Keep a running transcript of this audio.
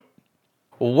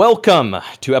Welcome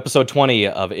to episode 20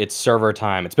 of It's Server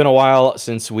Time. It's been a while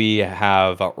since we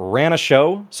have ran a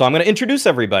show, so I'm going to introduce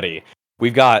everybody.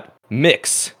 We've got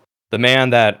Mix, the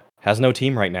man that has no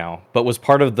team right now, but was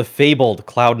part of the fabled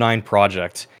Cloud9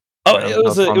 project. Oh, it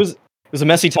was a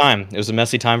messy time. It was a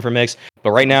messy time for Mix,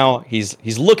 but right now he's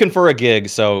looking for a gig.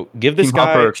 So give this Team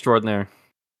guy Hopper extraordinaire.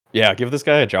 Yeah, give this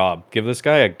guy a job. Give this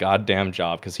guy a goddamn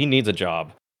job because he needs a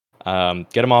job.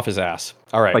 Get him off his ass.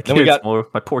 All right. My then kids, we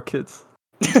got my poor kids.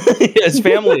 his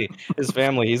family. His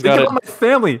family. He's got my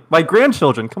family, my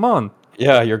grandchildren. Come on.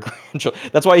 Yeah, your grandchildren.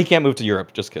 That's why he can't move to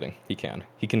Europe. Just kidding. He can.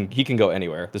 He can go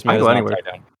anywhere. This man is not tied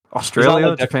down. Australia,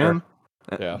 like Japan.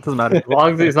 Yeah, it doesn't matter. As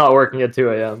long as he's not working at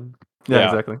 2 a.m. Yeah,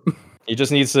 exactly. He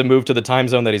just needs to move to the time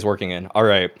zone that he's working in. All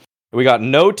right. We got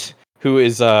Note, who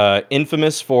is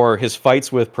infamous for his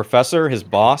fights with Professor, his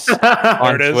boss,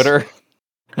 on Twitter.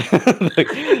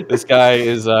 This guy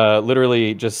is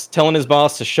literally just telling his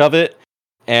boss to shove it,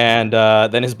 and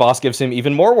then his boss gives him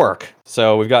even more work.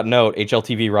 So we've got Note,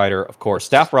 HLTV writer, of course,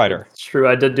 staff writer. It's true.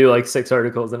 I did do like 6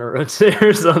 articles in a row today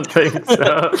or something.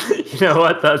 So you know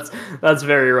what? That's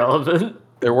very relevant.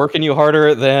 They're working you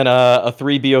harder than a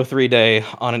 3BO3 day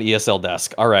on an ESL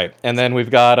desk. All right, and then we've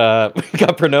got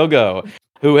Pronogo,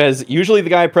 who is usually the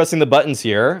guy pressing the buttons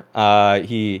here.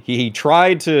 He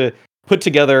tried to put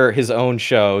together his own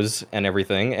shows and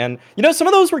everything, and some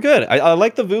of those were good. I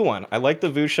like the VU one. I like the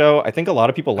VU show. I think a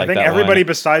lot of people like that. I think everybody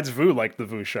besides VU liked the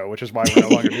VU show, which is why we're no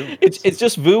longer doing it. It's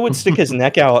just VU would stick his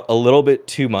neck out a little bit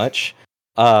too much.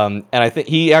 And I think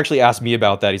he actually asked me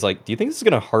about that. He's like, "Do you think this is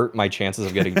going to hurt my chances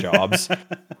of getting jobs?"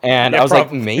 And I was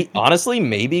probably. Like, honestly,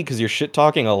 maybe, because you're shit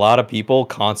talking a lot of people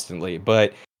constantly.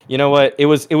 But you know what? It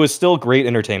was still great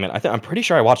entertainment. I'm pretty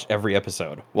sure I watched every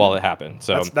episode while it happened.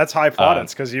 So that's high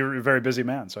plaudits because you're a very busy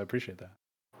man. So I appreciate that.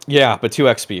 Yeah, but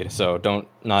 2x speed. So don't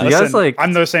not. Listen, you guys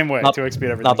I'm the same way. 2x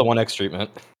speed everything. Not the 1x treatment.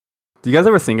 Do you guys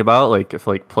ever think about like if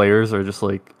like players or just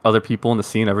like other people in the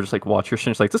scene ever just like watch your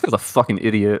shit? It's like, this guy's a fucking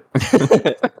idiot.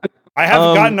 I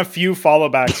have gotten a few follow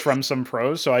backs from some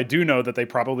pros, so I do know that they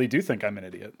probably do think I'm an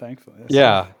idiot. Thankfully.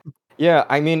 Yeah.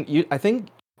 I mean, I think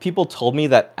people told me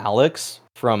that Alex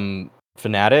from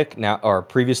Fnatic now or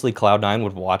previously Cloud9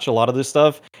 would watch a lot of this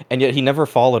stuff, and yet he never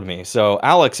followed me. So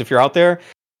Alex, if you're out there,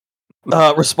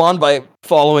 respond by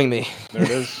following me. There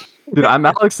it is. Dude, I'm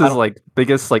Alex's like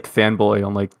biggest like fanboy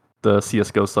on like the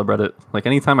CS:GO subreddit. Like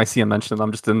anytime I see him mentioned,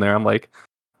 I'm just in there. I'm like,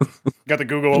 got the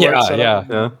Google alert.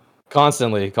 Yeah.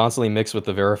 Constantly mixed with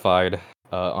the verified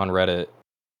on Reddit,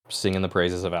 singing the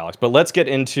praises of Alex. But let's get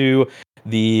into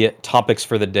the topics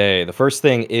for the day. The first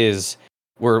thing is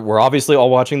we're obviously all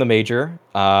watching the major,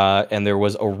 and there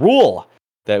was a rule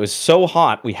that was so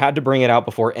hot we had to bring it out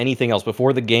before anything else,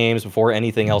 before the games, before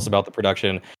anything else about the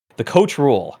production. The coach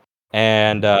rule.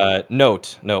 And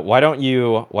note, why don't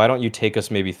you take us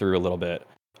maybe through a little bit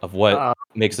of what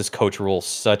makes this coach rule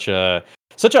such a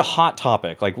hot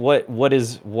topic? Like why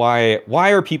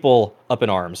are people up in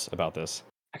arms about this?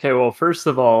 Okay, well, first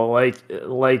of all, like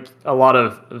a lot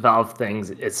of Valve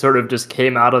things, it sort of just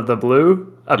came out of the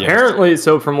blue. Apparently, yes.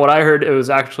 So from what I heard, it was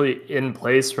actually in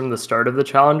place from the start of the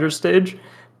Challenger stage,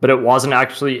 but it wasn't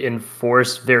actually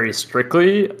enforced very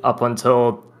strictly up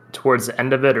until towards the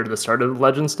end of it or the start of the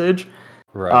Legend stage.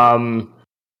 Right.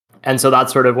 And so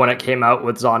that's sort of when it came out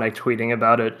with Zonic tweeting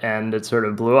about it, and it sort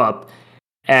of blew up.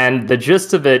 And the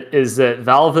gist of it is that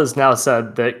Valve has now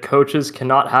said that coaches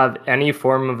cannot have any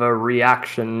form of a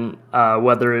reaction,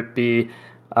 whether it be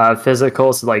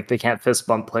physical, so like they can't fist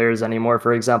bump players anymore,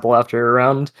 for example, after a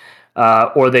round,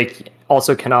 or they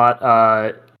also cannot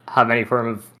have any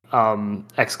form of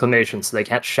exclamation, so they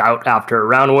can't shout after a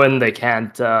round win, they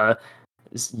can't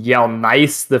yell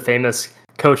nice, the famous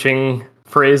coaching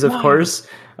phrase, of course.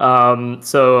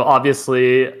 So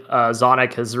obviously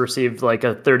Zonic has received like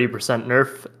a 30%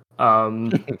 nerf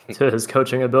to his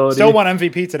coaching ability. Still won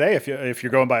MVP today if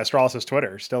you're going by Astralis'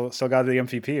 Twitter. Still got the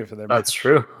MVP for their match. That's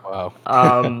true.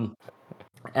 Wow.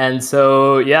 And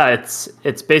so yeah,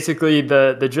 it's basically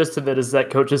the gist of it is that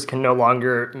coaches can no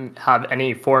longer have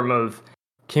any form of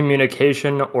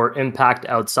communication or impact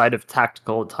outside of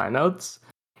tactical timeouts.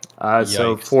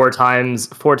 So four times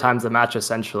the match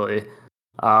essentially,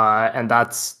 and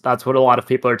that's what a lot of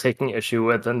people are taking issue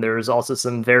with. And there's also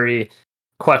some very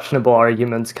questionable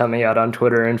arguments coming out on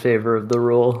Twitter in favor of the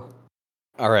rule.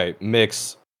 All right,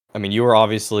 Mix. I mean, you are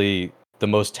obviously the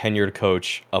most tenured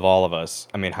coach of all of us.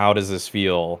 I mean, how does this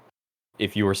feel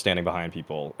if you were standing behind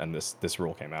people and this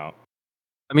rule came out?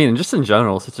 I mean, just in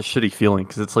general, it's such a shitty feeling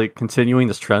because it's like continuing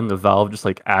this trend of Valve just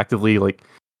like actively like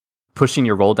pushing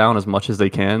your role down as much as they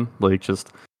can, like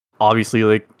just obviously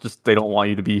like just they don't want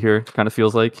you to be here, kind of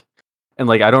feels like. And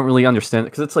like I don't really understand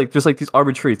because it's like there's like these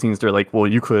arbitrary things. They're like, well,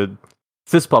 you could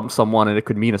fist bump someone and it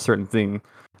could mean a certain thing.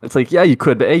 It's like, yeah, you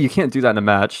could, but A, you can't do that in a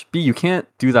match. B, you can't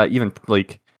do that even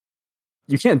like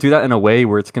you can't do that in a way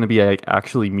where it's going to be like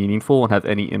actually meaningful and have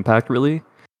any impact really,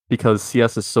 because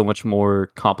CS is so much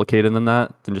more complicated than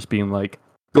that than just being like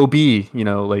go B, you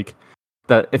know, like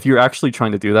that. If you're actually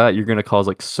trying to do that, you're going to cause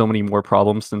like so many more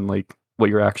problems than like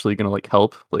what you're actually going to like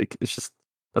help. Like it's just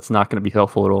that's not going to be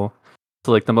helpful at all.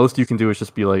 So like the most you can do is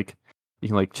just be like you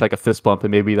can like check a fist bump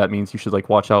and maybe that means you should like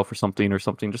watch out for something or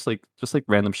something, just like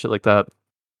random shit like that.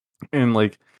 And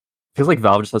like feels like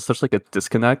Valve just has such like a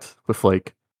disconnect with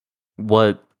like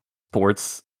what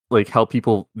sports like how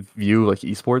people view like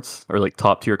esports or like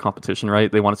top tier competition,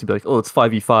 right? They want it to be like, oh, it's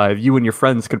 5v5. You and your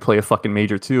friends could play a fucking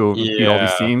major too, beat all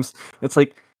these teams. It's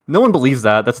like no one believes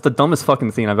that. That's the dumbest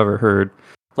fucking thing I've ever heard.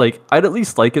 Like I'd at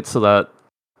least like it so that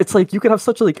it's like you could have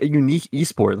such a like a unique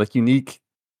esport, like unique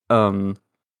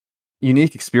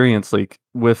experience like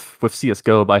with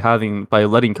CS:GO by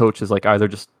letting coaches like either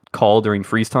just call during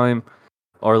freeze time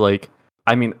or like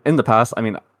I mean in the past, I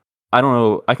mean I don't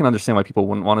know, I can understand why people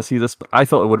wouldn't want to see this, but I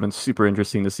felt it would have been super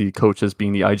interesting to see coaches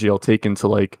being the IGL taken to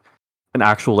like an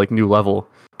actual like new level,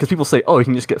 because people say, oh, you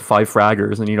can just get 5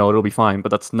 fraggers and you know it'll be fine, but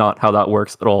that's not how that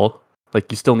works at all.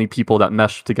 Like you still need people that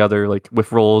mesh together like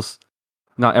with roles.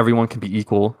 Not everyone can be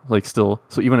equal, like still.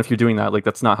 So even if you're doing that, like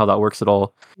that's not how that works at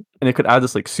all. And it could add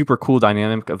this like super cool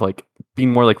dynamic of like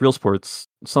being more like real sports.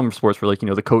 Some sports where like, you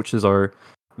know, the coaches are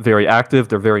very active,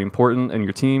 they're very important in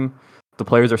your team. The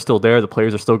players are still there, the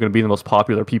players are still going to be the most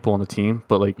popular people on the team,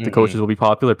 but like the coaches will be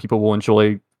popular, people will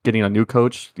enjoy getting a new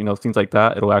coach, you know, things like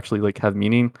that. It'll actually like have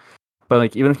meaning. But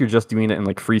like even if you're just doing it in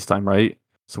like freeze time, right?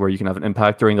 So where you can have an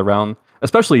impact during the round,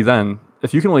 especially then,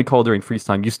 if you can only call during freeze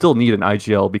time, you still need an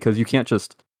IGL because you can't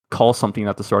just call something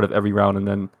at the start of every round and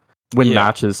then win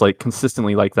matches like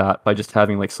consistently like that by just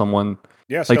having like someone.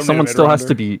 Yeah, like someone still has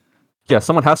to be. Yeah,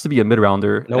 someone has to be a mid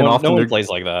rounder. No one plays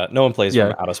like that. No one plays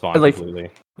from out of spawn and, like,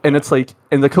 completely. And it's like,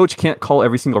 and the coach can't call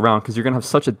every single round because you're gonna have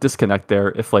such a disconnect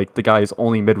there if like the guy is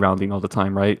only mid rounding all the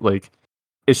time, right? Like,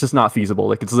 it's just not feasible.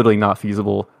 Like, it's literally not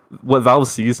feasible. What Valve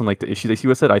sees and like the issue they see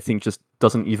with it, I think just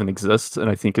doesn't even exist. And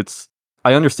I think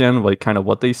I understand like kind of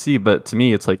what they see, but to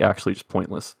me, it's like actually just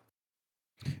pointless.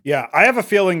 Yeah, I have a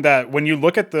feeling that when you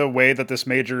look at the way that this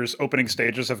major's opening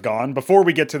stages have gone, before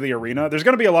we get to the arena, there's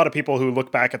going to be a lot of people who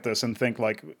look back at this and think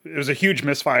like it was a huge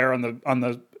misfire on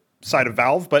the side of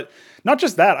Valve. But not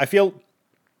just that, I feel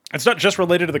it's not just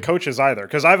related to the coaches either,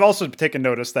 because I've also taken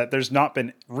notice that there's not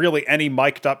been really any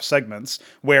mic'd up segments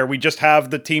where we just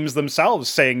have the teams themselves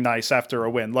saying nice after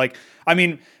a win. Like, I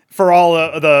mean, for all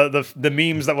the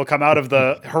memes that will come out of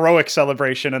the heroic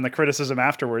celebration and the criticism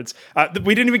afterwards,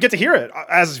 we didn't even get to hear it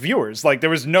as viewers. Like, there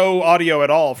was no audio at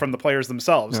all from the players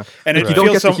themselves, and it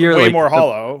feels way more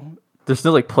hollow. There's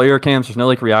no like player cams, there's no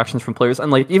like reactions from players, and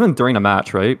like even during a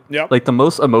match, right? Yeah. Like the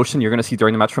most emotion you're gonna see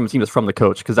during the match from a team is from the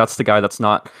coach, because that's the guy that's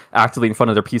not actively in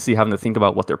front of their PC having to think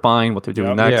about what they're buying, what they're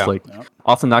doing next. Yeah. Like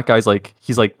often that guy's like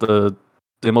he's like the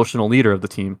emotional leader of the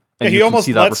team. And he almost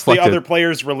lets the other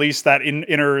players release that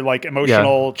inner like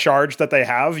emotional charge that they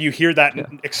have. You hear that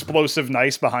explosive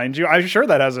nice behind you. I'm sure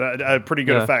that has a pretty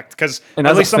good effect, because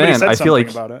at least somebody said something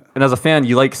about it. And as a fan,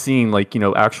 you like seeing like, you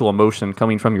know, actual emotion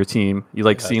coming from your team. You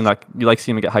like seeing that. You like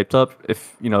seeing them get hyped up.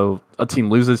 If you know a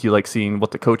team loses, you like seeing what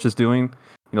the coach is doing.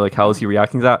 You know, like how is he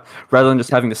reacting to that, rather than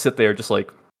just having to sit there just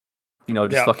like, you know,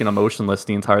 just fucking emotionless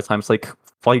the entire time. It's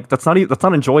like that's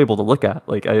not enjoyable to look at.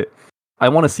 Like I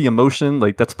want to see emotion.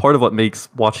 Like that's part of what makes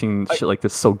watching shit like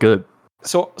this so good.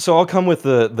 So I'll come with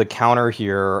the counter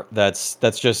here. That's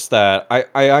just that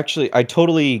I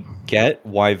totally get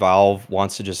why Valve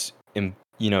wants to just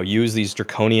use these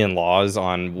draconian laws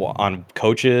on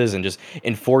coaches and just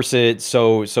enforce it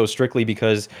so strictly,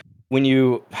 because when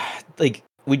you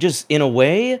we just, in a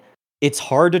way, it's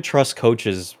hard to trust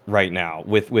coaches right now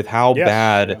with how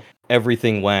bad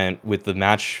everything went with the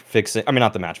match fixing. I mean,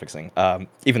 not the match fixing,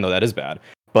 even though that is bad.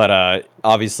 But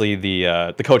obviously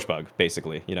the coach bug,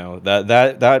 basically, you know,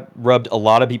 that rubbed a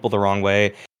lot of people the wrong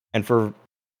way. And for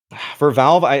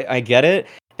Valve, I get it.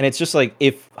 And it's just like,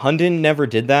 if Hunden never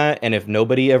did that, and if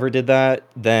nobody ever did that,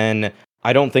 then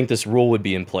I don't think this rule would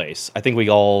be in place. I think we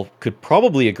all could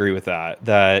probably agree with that.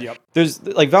 There's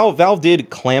like Valve did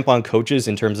clamp on coaches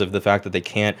in terms of the fact that they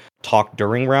can't talk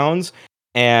during rounds.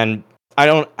 And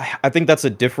I think that's a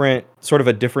different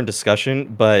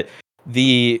discussion, but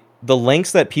the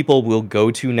lengths that people will go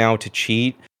to now to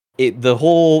cheat, the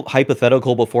whole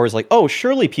hypothetical before is like, oh,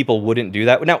 surely people wouldn't do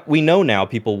that. Now we know now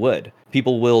people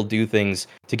will do things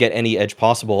to get any edge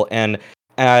possible. And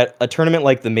at a tournament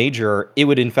like the Major, it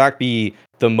would in fact be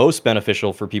the most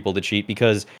beneficial for people to cheat,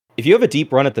 because if you have a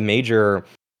deep run at the Major,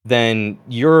 then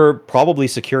you're probably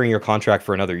securing your contract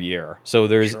for another year. So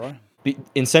there's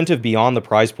incentive beyond the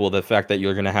prize pool, the fact that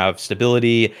you're going to have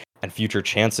stability and future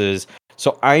chances.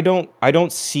 So I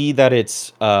don't see that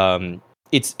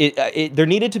there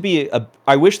needed to be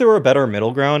I wish there were a better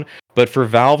middle ground, but for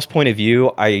Valve's point of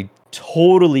view, I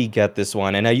totally get this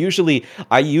one. And I usually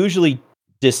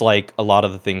dislike a lot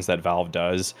of the things that Valve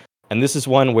does. And this is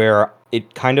one where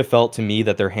it kind of felt to me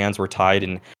that their hands were tied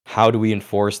in how do we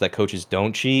enforce that coaches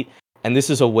don't cheat? And this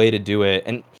is a way to do it.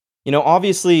 And,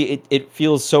 obviously it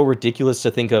feels so ridiculous to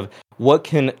think of what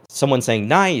can someone saying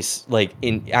nice,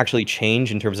 actually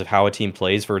change in terms of how a team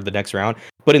plays for the next round.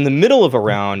 But in the middle of a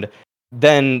round,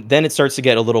 then it starts to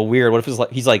get a little weird. What if it's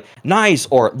like he's like nice,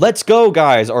 or let's go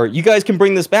guys, or you guys can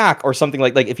bring this back, or something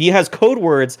like if he has code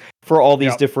words for all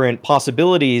these different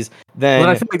possibilities, then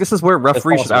I feel like this is where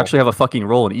referees should actually have a fucking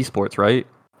role in esports, right?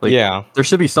 There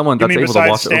should be someone that's able to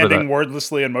watch over that. Standing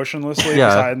wordlessly and motionlessly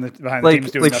behind the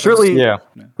teams doing surely,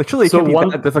 surely it can be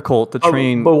that difficult to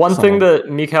train. But one thing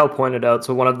that Mikhail pointed out,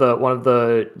 so one of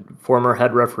the former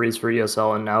head referees for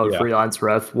ESL and now freelance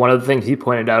ref, one of the things he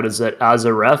pointed out is that as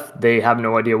a ref, they have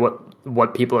no idea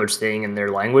what people are saying in their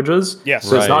languages. Yes.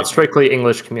 So it's not strictly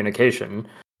English communication,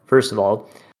 first of all.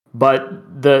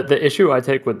 But the issue I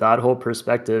take with that whole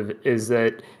perspective is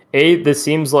that this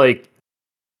seems like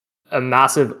a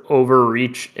massive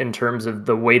overreach in terms of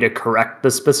the way to correct the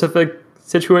specific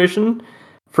situation.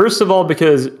 First of all,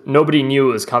 because nobody knew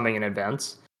it was coming in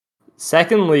advance.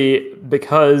 Secondly,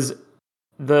 because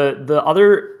the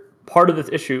other part of this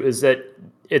issue is that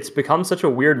it's become such a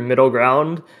weird middle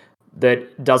ground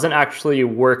that doesn't actually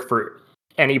work for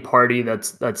any party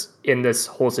that's in this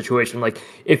whole situation. Like,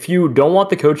 if you don't want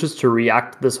the coaches to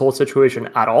react to this whole situation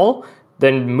at all,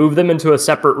 then move them into a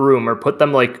separate room or put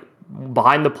them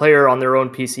behind the player on their own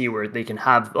PC where they can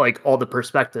have all the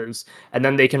perspectives, and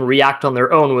then they can react on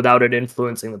their own without it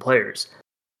influencing the players.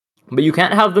 But you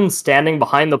can't have them standing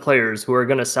behind the players who are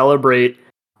going to celebrate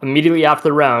immediately after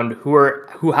the round,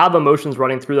 who have emotions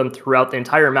running through them throughout the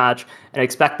entire match, and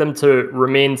expect them to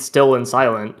remain still and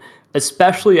silent,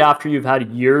 especially after you've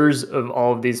had years of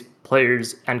all of these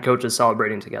players and coaches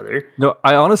celebrating together. No,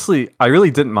 I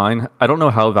really didn't mind. I don't know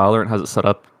how Valorant has it set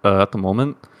up at the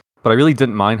moment, but I really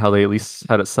didn't mind how they at least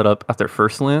had it set up at their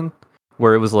first LAN,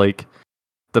 where it was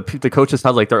the coaches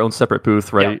had their own separate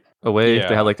booth away.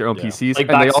 They had their own PCs,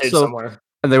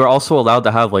 and they were also allowed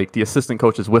to have the assistant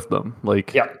coaches with them,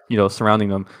 surrounding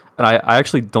them. And I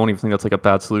actually don't even think that's a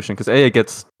bad solution, because it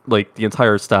gets the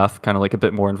entire staff kind of a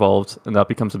bit more involved, and that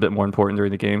becomes a bit more important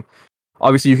during the game.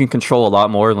 Obviously, you can control a lot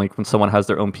more when someone has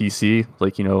their own PC,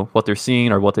 what they're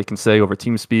seeing or what they can say over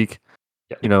TeamSpeak,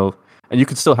 and you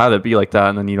can still have it be like that,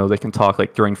 and then they can talk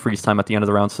during freeze time at the end of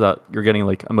the round, so that you're getting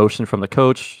emotion from the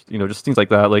coach, just things like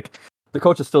that. The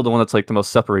coach is still the one that's the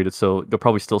most separated, so you'll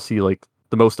probably still see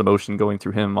the most emotion going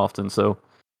through him often. So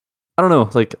I don't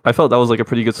know, I felt that was a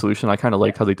pretty good solution. I kind of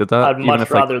liked how they did that. I'd much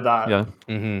rather that. Yeah.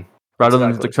 Mm-hmm. Rather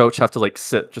than the coach have to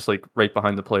sit just right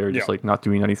behind the player, just not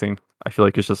doing anything. I feel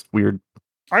it's just weird.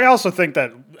 I also think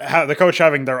that the coach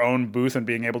having their own booth and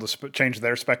being able to change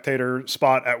their spectator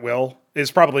spot at will is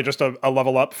probably just a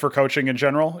level up for coaching in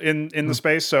general in the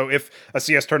space. So if a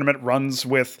CS tournament runs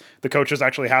with the coaches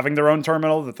actually having their own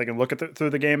terminal that they can look at through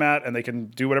the game at, and they can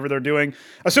do whatever they're doing,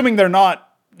 assuming they're not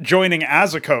joining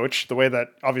as a coach, the way that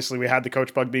obviously we had the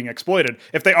coach bug being exploited.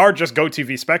 If they are just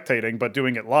GoTV spectating but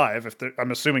doing it live,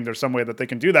 I'm assuming there's some way that they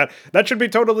can do that, that should be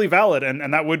totally valid,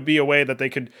 and that would be a way that they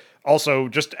could also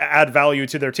just add value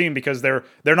to their team, because they're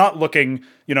not looking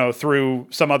through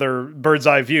some other bird's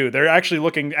eye view. They're actually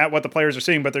looking at what the players are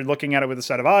seeing, but they're looking at it with a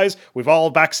set of eyes. We've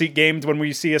all backseat gamed when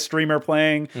we see a streamer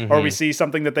playing, or we see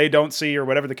something that they don't see, or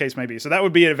whatever the case may be. So that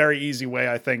would be a very easy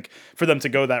way, I think, for them to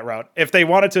go that route. If they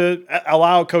wanted to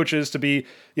allow coaches to be,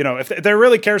 if they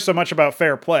really care so much about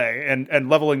fair play and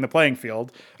leveling the playing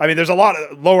field, I mean, there's a lot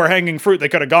of lower hanging fruit they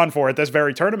could have gone for at this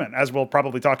very tournament, as we'll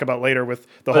probably talk about later with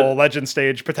the whole Legend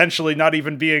stage potentially not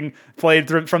even being played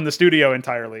from the studio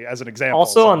entirely, as an example.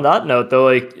 Also, on that note,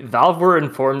 though, Valve were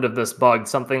informed of this bug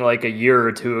something like a year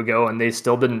or two ago, and they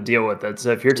still didn't deal with it.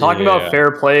 So if you're talking about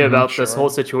fair play about this whole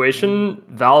situation,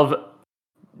 Valve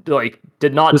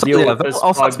did not deal with this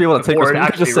also bug to be able to take before it you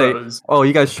can just say, rose. "Oh,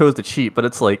 you guys chose to cheat," but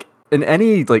it's in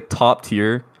any top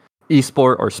tier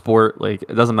esport or sport,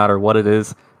 it doesn't matter what it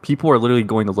is. People are literally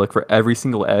going to look for every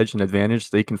single edge and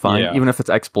advantage they can find, even if it's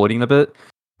exploiting a bit.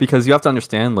 Because you have to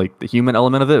understand the human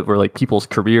element of it, where people's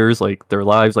careers, their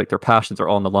lives, their passions are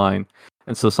all on the line.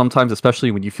 And so sometimes,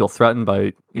 especially when you feel threatened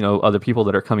by other people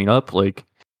that are coming up,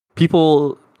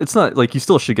 people, it's not like you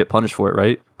still should get punished for it,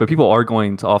 right? But people are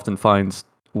going to often find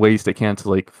ways they can to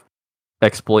like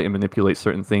exploit and manipulate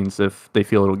certain things if they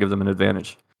feel it'll give them an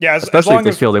advantage. Yeah, Especially if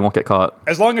they feel they won't get caught.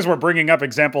 As long as we're bringing up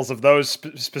examples of those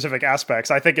specific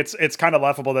aspects, I think it's kind of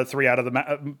laughable that 3 out of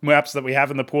the maps that we have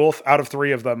in the pool, out of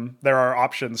 3 of them, there are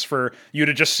options for you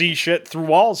to just see shit through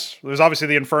walls. There's obviously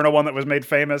the Inferno one that was made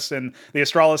famous in the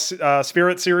Astralis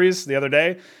Spirit series the other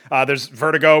day. There's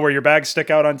Vertigo, where your bags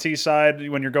stick out on T side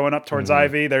when you're going up towards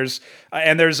Ivy. There's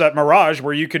Mirage,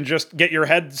 where you can just get your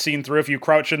head seen through if you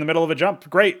crouch in the middle of a jump.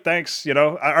 Great, thanks. You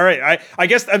know, all right. I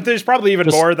guess there's probably even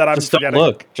more that I'm forgetting. Don't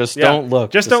look. Don't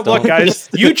look. Just don't look, guys.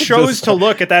 You chose to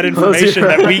look at that information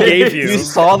that we gave you. You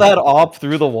saw that op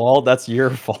through the wall. That's your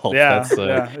fault.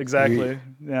 Yeah, exactly.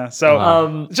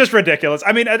 So it's just ridiculous.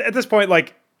 I mean, at this point,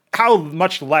 like, how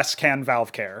much less can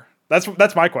Valve care?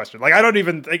 That's my question. Like, I don't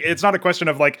even think it's not a question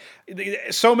of like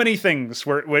so many things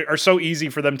are so easy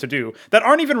for them to do that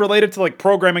aren't even related to like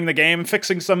programming the game,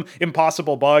 fixing some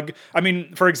impossible bug. I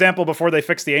mean, for example, before they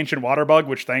fixed the ancient water bug,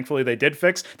 which thankfully they did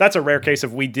fix, that's a rare case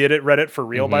of we did it Reddit for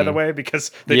real, by the way,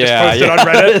 because they just posted on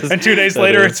Reddit and 2 days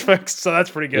later it's fixed. So that's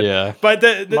pretty good. Yeah. But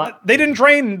they didn't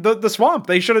drain the swamp.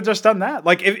 They should have just done that.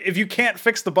 Like if you can't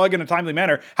fix the bug in a timely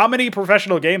manner, how many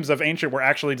professional games of Ancient were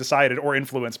actually decided or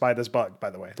influenced by this bug, by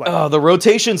the way? Like, the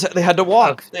rotations, they had to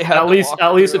walk. They had at least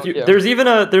if you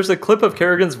there's a clip of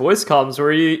Kerrigan's voice comms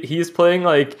where he's playing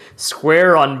like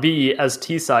square on B as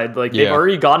T side. Like they've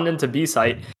already gotten into B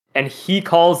site, and he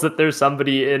calls that there's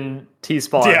somebody in T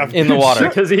spawn in the water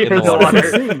because he hears the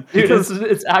water. Dude,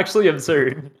 it's actually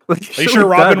absurd. Like, are you sure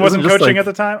Robin wasn't coaching at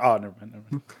the time? Oh, never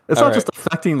mind. It's not just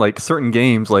affecting like certain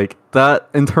games, like that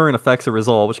in turn affects a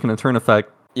result, which can in turn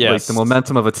affect like the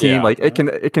momentum of a team. Like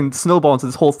it can snowball into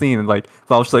this whole theme, and like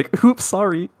Valve's just like, oops,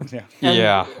 sorry.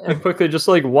 And quickly, just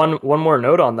like one more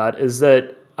note on that is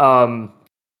that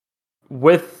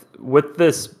with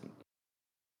this.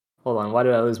 Hold on, why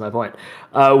did I lose my point?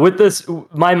 With this,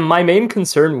 my main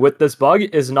concern with this bug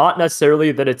is not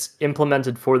necessarily that it's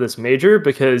implemented for this major,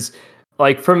 because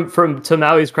like from to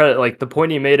Maui's credit, like the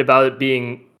point he made about it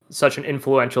being such an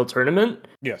influential tournament,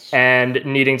 and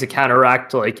needing to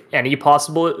counteract like any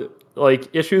possible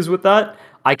like issues with that,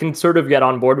 I can sort of get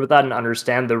on board with that and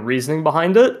understand the reasoning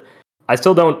behind it. I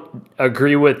still don't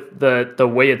agree with the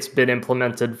way it's been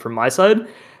implemented from my side.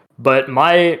 But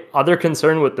my other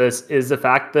concern with this is the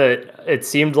fact that it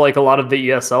seemed like a lot of the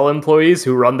ESL employees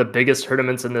who run the biggest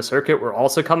tournaments in the circuit were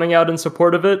also coming out in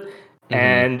support of it.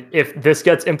 And if this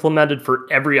gets implemented for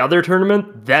every other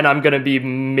tournament, then I'm going to be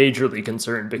majorly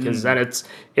concerned, because then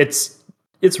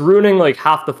it's ruining like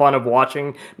half the fun of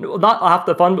watching. Not half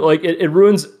the fun, but like it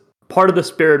ruins part of the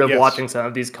spirit of watching some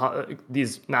of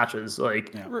these matches.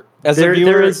 Like as a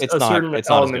viewer, there is it's a not, certain it's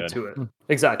not element to it.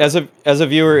 Exactly. As a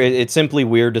viewer, it's simply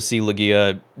weird to see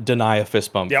Legia deny a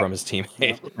fist bump from his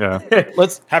teammate.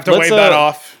 Let's have to wave that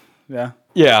off.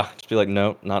 Yeah, just be like,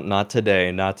 no, not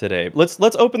today, not today. Let's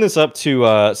open this up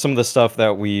to some of the stuff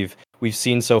that we've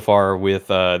seen so far with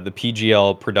the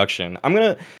PGL production. I'm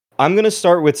gonna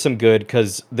start with some good,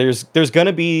 because there's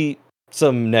gonna be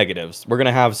some negatives. We're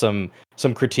gonna have some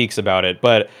critiques about it,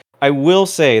 but I will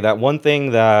say that one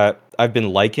thing that I've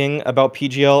been liking about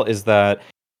PGL is that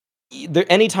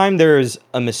anytime there's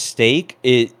a mistake,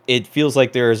 it feels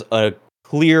like there's a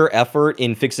clear effort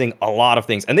in fixing a lot of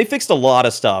things, and they fixed a lot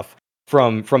of stuff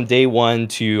from day 1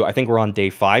 to I think we're on day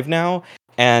 5 now,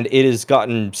 and it has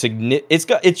gotten it's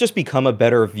just become a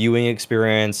better viewing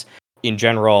experience in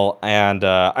general, and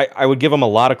I would give them a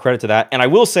lot of credit to that. And I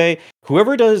will say,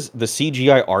 whoever does the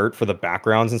CGI art for the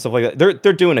backgrounds and stuff like that,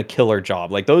 they're doing a killer job.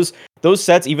 Like those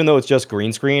sets, even though it's just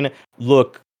green screen,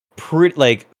 look pretty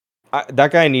like.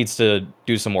 That guy needs to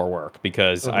do some more work,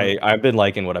 because I've been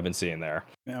liking what I've been seeing there.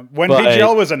 Yeah. When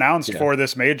PGL was announced for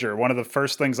this major, one of the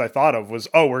first things I thought of was,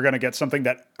 we're going to get something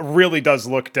that really does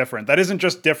look different. That isn't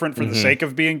just different for the sake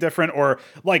of being different, or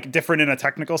like different in a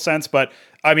technical sense. But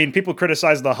I mean, people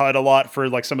criticize the HUD a lot for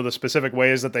like some of the specific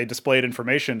ways that they displayed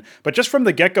information. But just from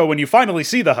the get-go, when you finally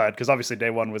see the HUD, because obviously day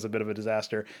 1 was a bit of a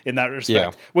disaster in that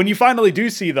respect. When you finally do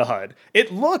see the HUD,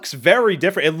 it looks very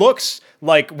different. It looks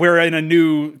like we're in a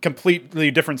new, completely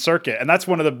different circuit. And that's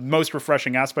one of the most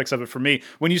refreshing aspects of it for me.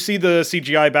 When you see the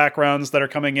CGI backgrounds that are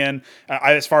coming in,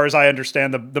 as far as I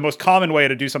understand, the most common way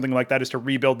to do something like that is to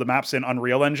rebuild the maps in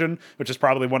Unreal Engine, which is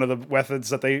probably one of the methods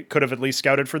that they could have at least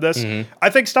scouted for this. I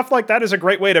think stuff like that is a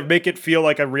great way to make it feel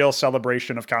like a real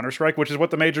celebration of Counter-Strike, which is what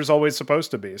the major's always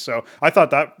supposed to be. So I thought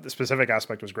that specific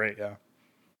aspect was great.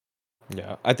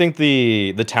 Yeah, I think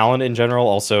the talent in general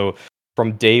also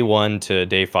from day 1 to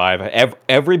day 5,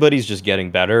 everybody's just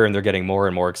getting better, and they're getting more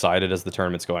and more excited as the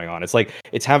tournament's going on. It's like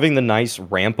it's having the nice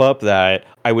ramp up that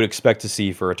I would expect to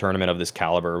see for a tournament of this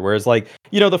caliber. Whereas, like,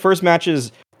 the first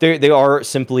matches, they are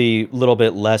simply a little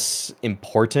bit less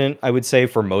important, I would say,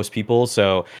 for most people.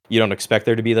 So you don't expect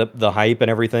there to be the hype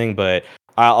and everything. But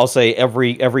I'll say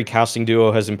every casting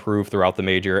duo has improved throughout the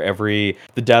major.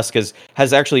 The desk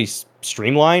has actually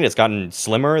streamlined. It's gotten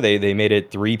slimmer. They made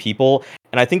it 3 people,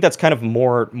 and I think that's kind of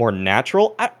more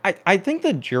natural. I think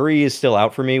the jury is still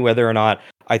out for me whether or not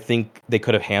I think they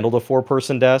could have handled a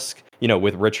 4-person desk,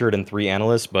 with Richard and 3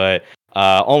 analysts. But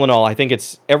all in all, I think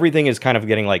everything is kind of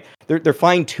getting like they're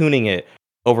fine tuning it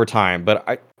over time. But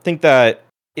I think that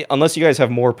unless you guys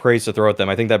have more praise to throw at them,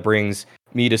 I think that brings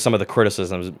me to some of the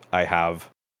criticisms I have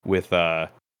with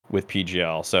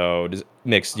PGL. So,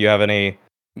 Mix, do you have any?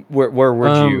 Where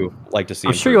would you like to see?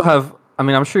 I'm sure you'll have. I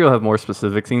mean, I'm sure you'll have more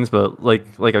specific things, but like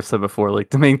I've said before, like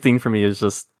the main thing for me is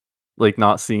just like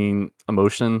not seeing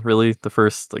emotion. Really,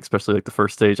 especially the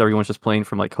first stage, everyone's just playing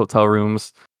from like hotel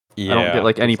rooms. Yeah, I don't get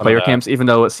like any player cams, even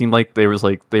though it seemed like they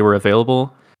were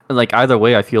available. And like either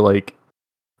way, I feel like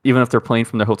even if they're playing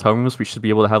from their hotel rooms, we should be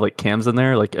able to have like cams in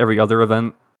there, like every other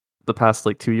event the past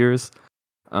like 2 years.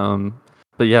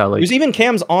 But yeah, like there's even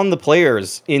cams on the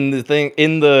players in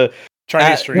the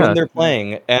Chinese stream when they're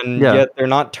playing, and yet they're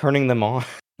not turning them on.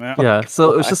 Yeah,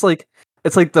 so it's just like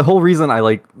it's like the whole reason I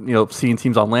like seeing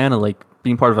teams on LAN and like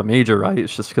being part of a major, right?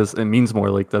 It's just because it means more.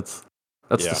 Like that's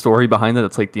the story behind it.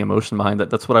 It's like the emotion behind it.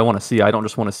 That's what I want to see. I don't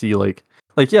just want to see like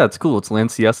yeah, it's cool. It's LAN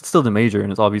CS. It's still the major,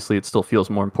 and it still feels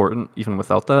more important even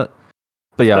without that.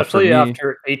 But yeah, especially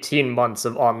after 18 months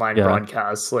of online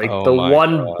broadcasts, like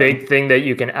big thing that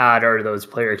you can add are those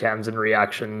player cams and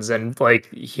reactions, and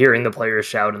like hearing the players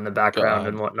shout in the background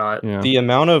and whatnot. Yeah. The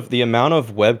amount of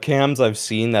webcams I've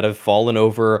seen that have fallen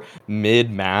over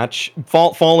mid-match,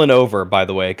 fallen over, by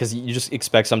the way, because you just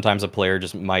expect sometimes a player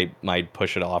just might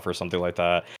push it off or something like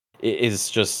that.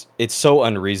 It's so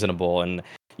unreasonable. And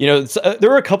there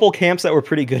were a couple camps that were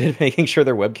pretty good at making sure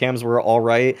their webcams were all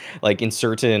right, like in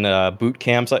certain boot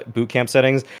camp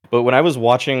settings. But when I was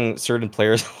watching certain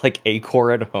players like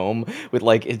Acor at home with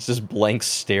like it's just blank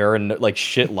stare and like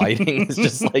shit lighting, it's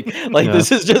just like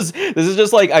this is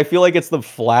just like I feel like it's the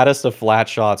flattest of flat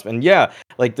shots. And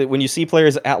when you see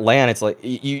players at LAN, it's like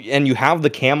you have the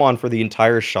cam on for the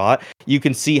entire shot, you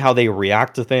can see how they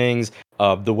react to things,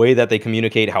 the way that they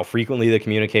communicate, how frequently they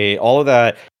communicate, all of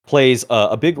that plays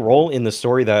a big role in the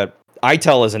story that I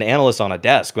tell as an analyst on a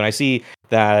desk. When I see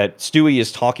that Stewie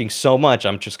is talking so much,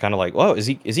 I'm just kind of like, whoa, is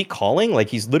he calling? Like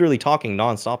he's literally talking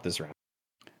nonstop this round.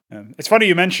 It's funny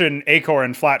you mention Acor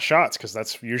and flat shots because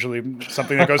that's usually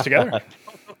something that goes together.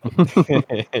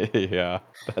 Yeah,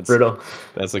 that's a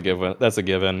given. That's a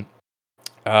given.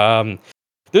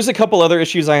 There's a couple other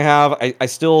issues I have. I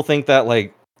still think that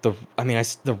like the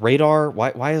radar.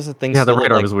 Why is the thing? Yeah, still the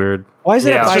radar like, was weird. Why is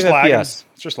it at 5 FPS?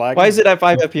 It's just lagging. Why is it at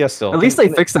 5 FPS still? At least they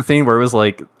fixed the thing where it was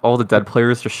like all the dead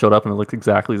players just showed up and it looked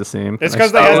exactly the same. It's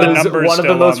because they had the numbers one of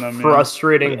the still most on them,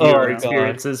 frustrating viewer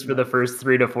experiences for the first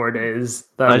 3 to 4 days.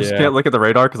 I just can't look at the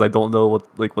radar because I don't know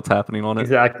what's happening on it.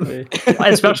 Exactly.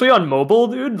 Especially on mobile,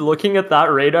 dude. Looking at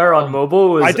that radar on mobile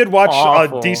was I did watch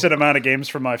awful. a decent amount of games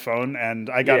from my phone, and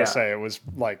I gotta say it was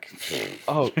like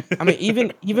I mean,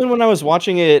 even when I was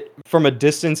watching it from a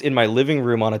distance in my living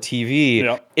room on a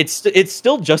TV, it's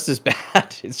still just as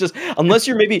bad. It's just unless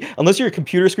your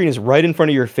computer screen is right in front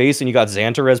of your face and you got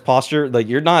Xantarez posture, like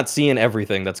you're not seeing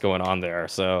everything that's going on there.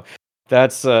 So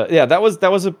that's that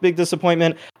was a big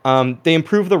disappointment. They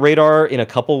improved the radar in a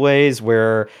couple ways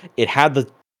where it had the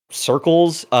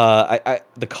circles.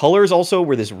 The colors also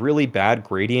were this really bad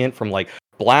gradient from like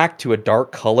black to a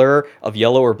dark color of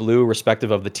yellow or blue respective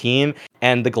of the team,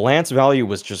 and the glance value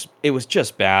was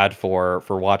just bad for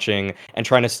watching and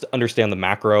trying to understand the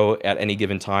macro at any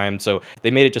given time. So they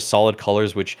made it just solid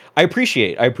colors, which I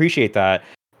appreciate that.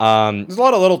 There's a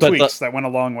lot of little tweaks that went a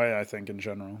long way, I think, in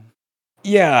general.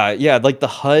 Yeah, like the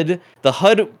HUD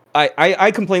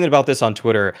I complained about this on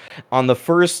Twitter on the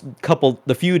first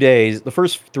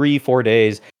 3-4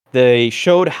 days. They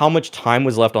showed how much time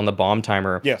was left on the bomb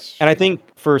timer. Yes. And I think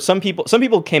for some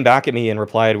people came back at me and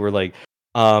replied, were like,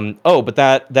 but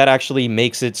that actually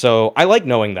makes it so I like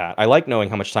knowing that. I like knowing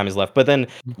how much time is left. But then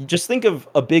just think of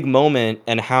a big moment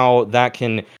and how that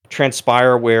can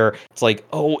transpire where it's like,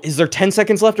 oh, is there 10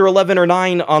 seconds left or 11 or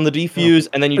 9 on the defuse?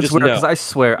 And then you just know. Because I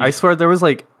swear there was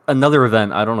like another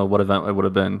event. I don't know what event it would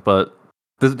have been, but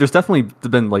there's definitely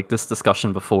been like this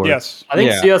discussion before. Yes, I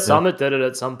think CS Summit did it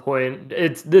at some point.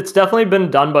 It's definitely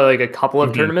been done by like a couple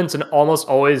of tournaments and almost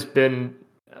always been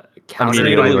counting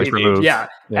Immediately, by like, PB. removed. Yeah,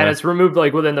 Yeah. and it's removed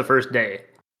like within the first day.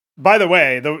 By the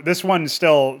way, this one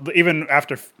still, even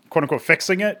after quote unquote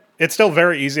fixing it, it's still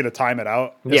very easy to time it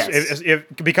out. Yes.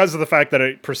 Because of the fact that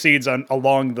it proceeds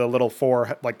along the little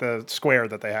four, like the square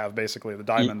that they have, basically the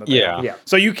diamond. That they have. Yeah.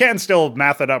 So you can still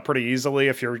math it out pretty easily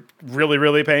if you're really,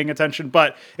 really paying attention.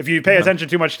 But if you pay attention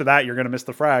too much to that, you're going to miss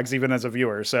the frags, even as a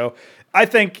viewer. So I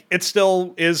think it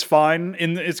still is fine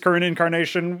in its current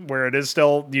incarnation, where it is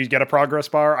still, you get a progress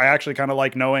bar. I actually kind of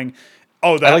like knowing,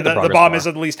 oh, like the the bomb bar. is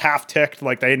at least half ticked.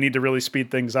 Like they need to really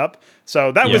speed things up.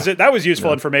 So that was it. That was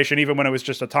useful information, even when it was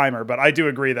just a timer. But I do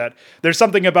agree that there's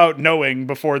something about knowing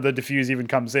before the diffuse even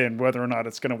comes in whether or not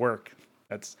it's going to work.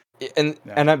 That's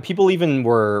and people even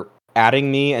were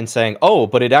adding me and saying, oh,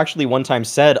 but it actually one time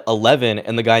said 11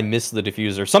 and the guy missed the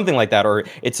diffuser, something like that, or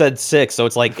it said 6, so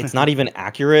it's like it's not even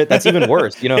accurate. That's even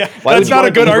worse, you know. Yeah, Why that's would you not a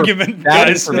want good to argument, bad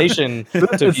guys. information to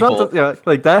It's people. not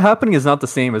like that happening is not the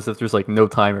same as if there's like no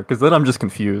timer, because then I'm just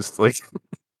confused. Like,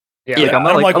 Yeah, I'm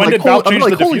like, when did Valve change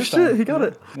the holy diffuse shit, time? he got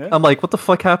it. Yeah. I'm like, what the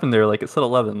fuck happened there? Like, it said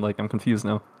 11. Like, I'm confused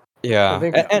now. Yeah. I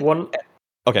think one.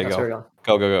 Okay, Oh, go. sorry, go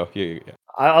on. Go. Yeah.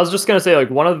 I was just gonna say, like,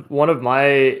 one of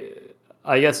my,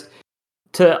 I guess,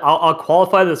 I'll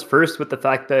qualify this first with the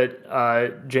fact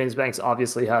that James Banks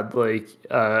obviously had like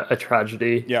a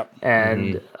tragedy. Yep.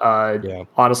 And Yeah.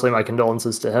 honestly, my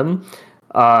condolences to him.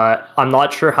 I'm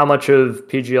not sure how much of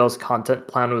PGL's content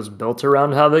plan was built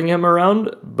around having him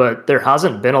around, but there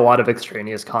hasn't been a lot of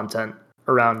extraneous content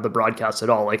around the broadcast at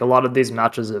all. Like a lot of these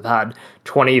matches have had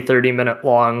 20-30 minute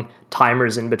long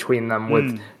timers in between them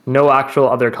with no actual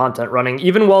other content running,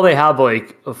 even while they have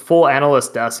like a full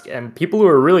analyst desk and people who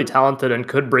are really talented and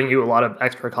could bring you a lot of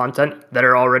extra content that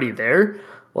are already there.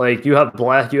 Like you have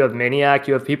Black, you have Maniac,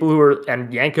 you have people who are,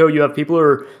 and Yanko, you have people who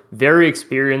are very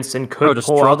experienced and could Just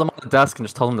pull throw up. them on the desk and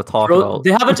just tell them to talk Bro, about.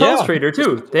 they have a Yeah. telestrator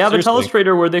too. They have Seriously. a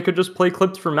telestrator where they could just play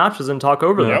clips from matches and talk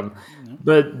over them.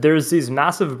 But there's these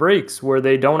massive breaks where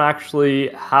they don't actually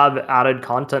have added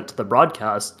content to the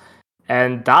broadcast.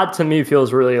 And that to me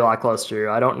feels really lackluster.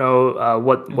 I don't know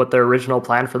what their original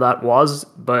plan for that was,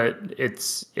 but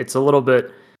it's a little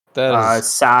bit That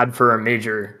is, sad for a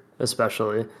major,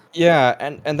 especially. yeah,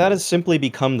 and that has simply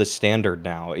become the standard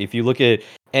now. If you look at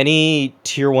any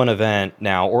tier 1 event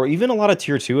now, or even a lot of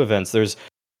tier 2 events, there's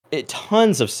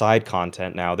tons of side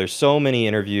content now. There's so many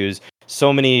interviews,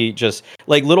 so many just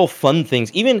like little fun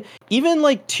things. Even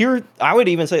like tier, I would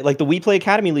even say like the We Play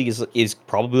Academy League is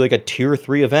probably like a tier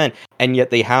 3 event, and yet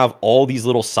they have all these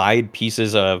little side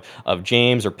pieces of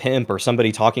James or Pimp or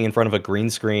somebody talking in front of a green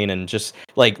screen and just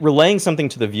like relaying something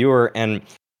to the viewer. And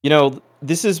you know,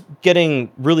 this is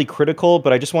getting really critical,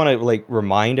 but I just want to like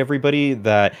remind everybody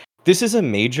that this is a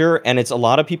major, and it's a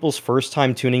lot of people's first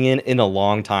time tuning in a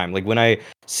long time. Like when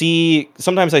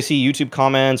sometimes I see YouTube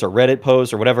comments or Reddit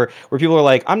posts or whatever where people are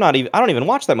like, I don't even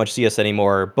watch that much CS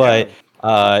anymore, but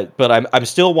I'm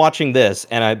still watching this.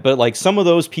 But like some of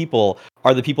those people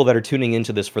are the people that are tuning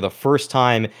into this for the first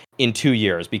time in 2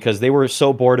 years because they were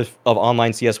so bored of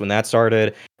online CS when that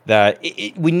started that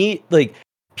we need like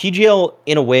PGL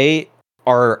in a way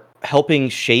are helping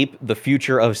shape the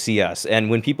future of CS. And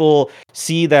when people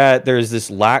see that there's this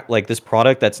this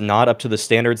product that's not up to the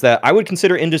standards that I would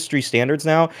consider industry standards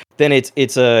now, then it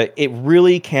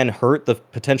really can hurt the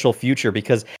potential future.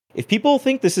 Because if people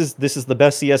think this is the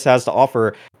best CS has to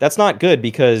offer, that's not good,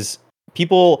 because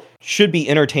people should be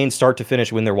entertained start to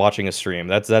finish when they're watching a stream.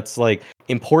 That's like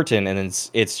important. And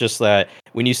it's just that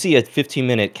when you see a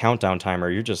 15-minute countdown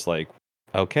timer, you're just like,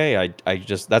 okay, I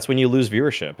just, that's when you lose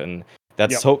viewership. And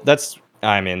that's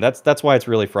that's why it's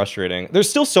really frustrating. There's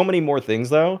still so many more things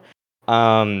though.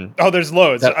 There's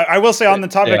loads. I will say on the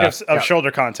topic of Yeah. shoulder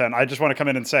content, I just want to come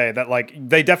in and say that like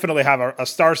they definitely have a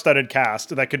star-studded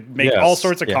cast that could make all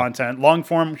sorts of content, long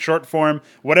form, short form,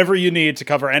 whatever you need to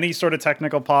cover any sort of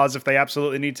technical pause if they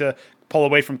absolutely need to pull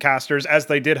away from casters, as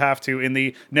they did have to in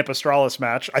the Nip Astralis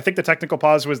match. I think the technical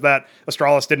pause was that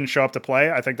Astralis didn't show up to play.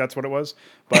 I think that's what it was.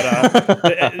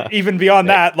 But even beyond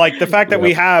that, like the fact that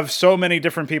we have so many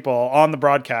different people on the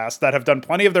broadcast that have done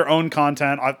plenty of their own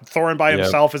content. Thorin by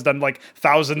himself has done like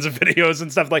thousands of videos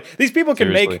and stuff. Like these people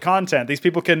can make content. These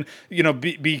people can,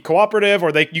 be cooperative,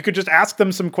 or you could just ask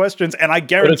them some questions, and I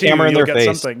guarantee you'll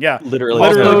get something. Yeah, literally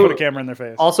put a camera in their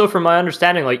face. Also, from my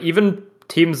understanding, like even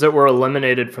teams that were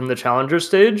eliminated from the challenger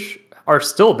stage are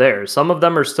still there. Some of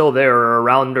them are still there or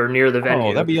around or near the venue.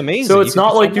 Oh, that'd be amazing. So it's You could not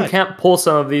do so like you much. can't pull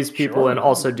some of these people and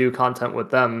also do content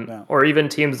with them, or even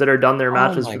teams that are done their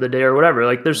matches for the day or whatever.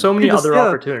 Like there's so many other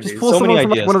opportunities. Just pull So someone many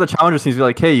from like, ideas. one of the challengers teams, be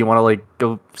like, hey, you want to like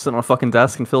go sit on a fucking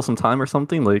desk and fill some time or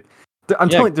something? Like, I'm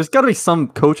telling you, there's got to be some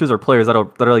coaches or players that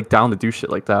are like down to do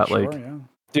shit like that. Sure, like, yeah.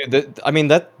 Dude, I mean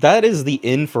that is the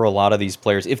in for a lot of these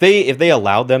players. If they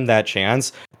allowed them that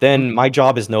chance, then my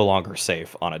job is no longer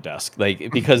safe on a desk.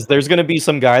 Like because there's gonna be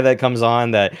some guy that comes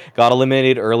on that got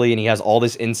eliminated early and he has all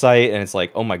this insight and it's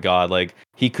like, oh my god, like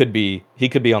he could be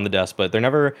on the desk, but they're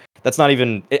never. That's not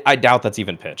even. I doubt that's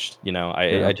even pitched. You know,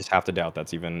 I just have to doubt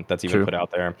that's even True. put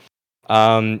out there.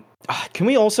 Can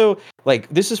we also like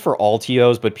this is for all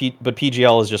TOs, but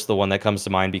PGL is just the one that comes to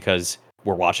mind because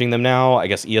we're watching them now. I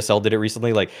guess ESL did it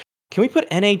recently. Like, can we put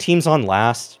NA teams on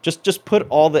last? Just put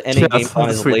all the NA games on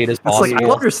as late as possible. Like, I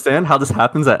don't understand how this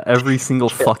happens at every single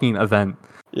fucking event.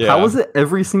 Yeah. How is it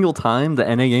every single time the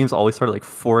NA games always start at like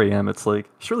 4 a.m.? It's like,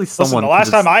 surely someone. Listen, the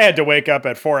last time I had to wake up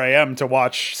at 4 a.m. to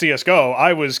watch CSGO,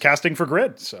 I was casting for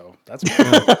Grid, so that's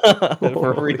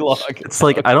For relog. It's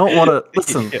like, I don't want to.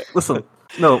 Listen.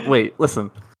 No, wait,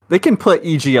 listen. They can put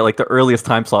EG at like the earliest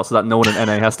time slot so that no one in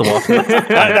NA has to watch it.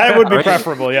 that would be Right?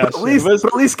 preferable, yes. But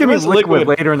at least give me liquid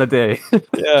later in the day.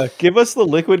 Yeah, give us the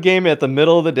liquid game at the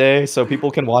middle of the day so people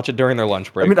can watch it during their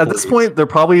lunch break. I mean, at this point, they're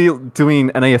probably doing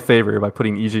NA a favor by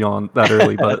putting EG on that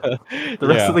early, but the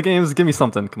rest of the games, give me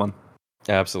something. Come on.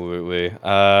 Absolutely.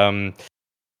 I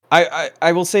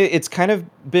will say it's kind of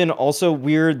been also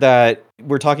weird that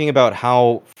we're talking about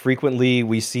how frequently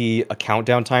we see a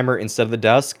countdown timer instead of the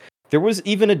desk. There was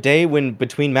even a day when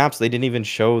between maps they didn't even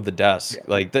show the desk.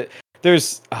 Like there's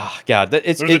There's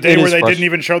a day where they didn't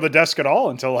even show the desk at all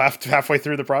until halfway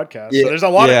through the broadcast. So there's a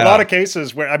lot of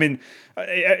cases where, I mean,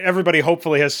 everybody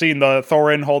hopefully has seen the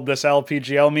Thorin hold this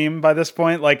LPGL meme by this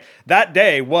point. Like that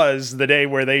day was the day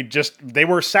where they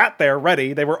were sat there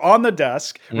ready. They were on the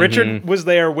desk. Mm-hmm. Richard was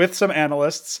there with some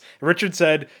analysts. Richard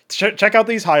said, check out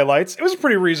these highlights. It was a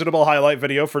pretty reasonable highlight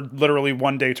video for literally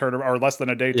 1 day turnaround or less than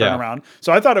a day turnaround.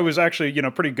 So I thought it was actually,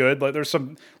 pretty good. Like there's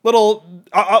some little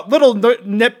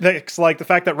nitpicks like the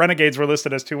fact that Renegades were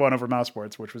listed as 2-1 over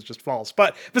Mousesports, which was just false.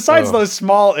 But besides those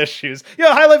small issues, the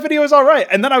highlight video is all right.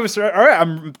 And then I was, all right,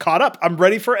 I'm caught up. I'm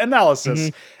ready for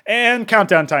analysis and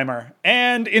countdown timer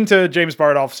and into James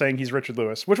Bardolph saying he's Richard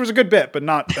Lewis, which was a good bit, but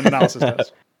not an analysis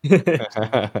test.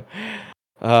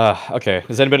 Okay.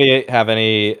 Does anybody have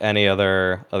any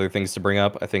other things to bring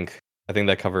up? I think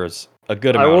that covers a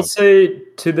good amount. I will say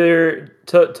to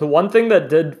one thing that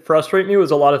did frustrate me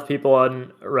was a lot of people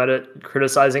on Reddit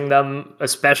criticizing them,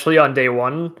 especially on day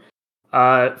one,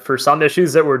 for some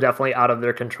issues that were definitely out of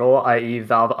their control, i.e.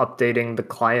 Valve updating the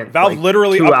client. Valve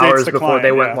literally 2 updates hours the before client,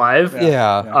 they went live.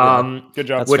 Good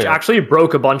job. Which actually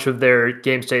broke a bunch of their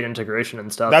game state integration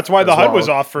and stuff. That's why the HUD was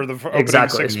off for the opening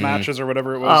 6 Mm-hmm. matches or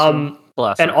whatever it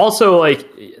was. And also,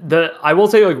 I will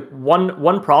say,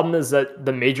 one problem is that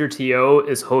the major TO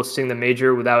is hosting the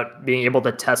major without being able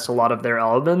to test a lot of their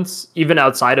elements, even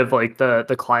outside of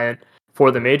the client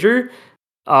for the major.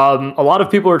 A lot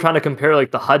of people are trying to compare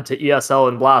the HUD to ESL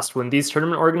and Blast when these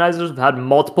tournament organizers have had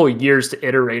multiple years to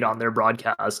iterate on their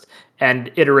broadcast and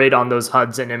iterate on those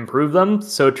HUDs and improve them.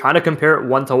 So trying to compare it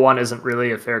 1-to-1 isn't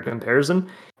really a fair comparison.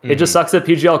 It just sucks that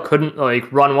PGL couldn't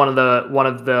run one of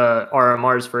the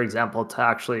RMRs, for example, to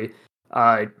actually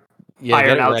iron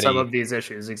out some of these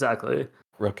issues. Exactly.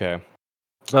 Okay.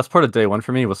 That's part of day one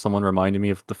for me was someone reminding me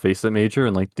of the Face It Major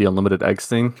and the unlimited eggs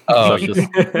thing. Oh,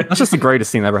 that's just the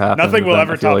greatest thing that ever happened. Nothing will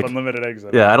ever top unlimited eggs.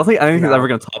 Yeah, I don't think anything's ever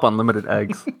going to top unlimited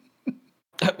eggs.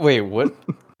 Wait, what?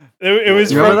 It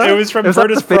was from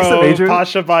Virtus Pro.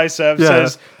 Pasha Bicep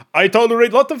says, I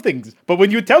tolerate a lot of things, but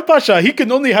when you tell Pasha he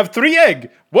can only have 3 eggs,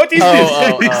 what is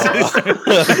this?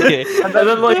 Okay. And then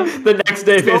the next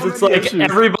day, it's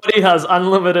everybody has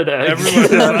unlimited eggs.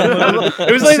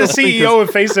 It was like the CEO of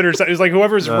Faceit or something. It was like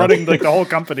whoever's running the whole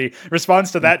company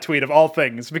responds to that tweet of all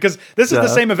things, because this is the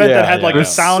same event that had the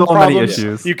sound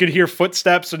problems. You could hear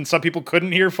footsteps, and some people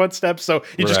couldn't hear footsteps, so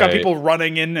you just got people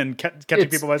running in and catching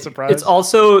people by surprise. It's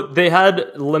also they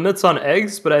had limits on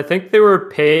eggs, but I think they were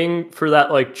paying for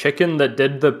that chicken that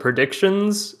did the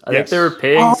predictions. I think they were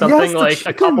paying something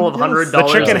a couple of $100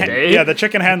 a day. Yeah, the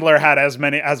chicken handler had as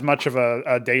much of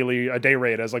a day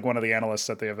rate as one of the analysts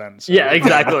at the event. So. Yeah,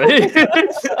 exactly.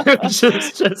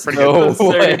 just no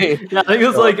way. Yeah, I think it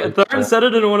was Thorin said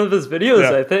it in one of his videos.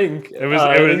 Yeah. I think it was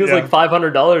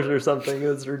 $500 or something. It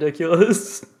was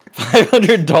ridiculous.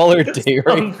 $500 day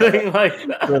rate, something like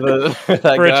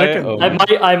that for a chicken. Oh,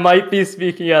 I might be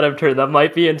speaking out of turn. That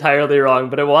might be entirely wrong,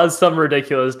 but it was some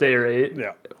ridiculous day rate.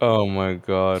 Yeah. Oh my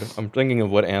god, I'm thinking of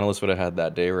what analyst would have had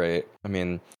that day rate. I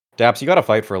mean, Daps, you got to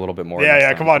fight for a little bit more.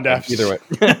 Yeah. Come on, Daps. Either way.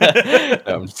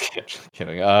 No, I'm just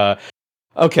kidding.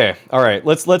 Okay, all right.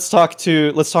 Let's talk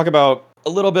about a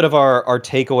little bit of our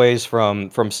takeaways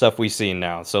from stuff we've seen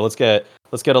now. So let's get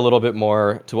a little bit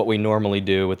more to what we normally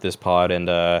do with this pod, and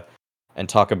and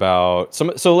talk about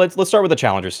some. So let's start with the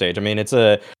challenger stage. I mean,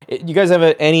 you guys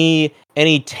have any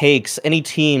takes, any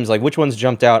teams, like which ones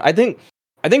jumped out? I think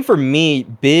for me,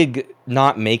 Big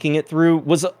not making it through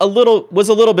was a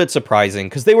little bit surprising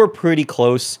because they were pretty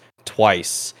close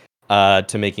twice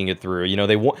to making it through. You know,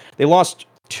 they lost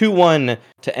 2-1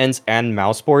 to ENCE and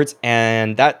Mousesports,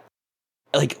 and that,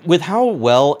 like, with how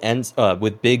well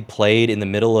with Big played in the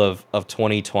middle of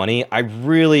 2020,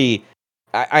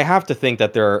 I have to think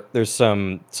that there's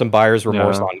some buyer's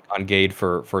remorse on Gade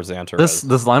for Xanter. This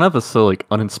lineup is so like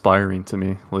uninspiring to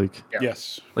me. Like,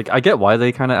 Yes, like I get why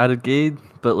they kind of added Gade,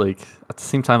 but like at the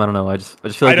same time, I don't know. I just feel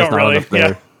like I there's don't not really. enough there.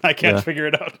 Yeah, I can't figure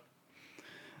it out.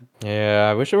 Yeah,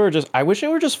 I wish it were just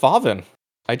Favin.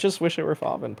 I just wish it were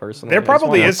Favin, personally. There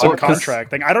probably is some 'cause- contract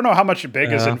thing. I don't know how much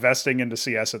Big is investing into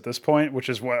CS at this point, which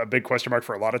is a big question mark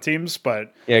for a lot of teams.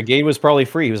 But yeah, Gade was probably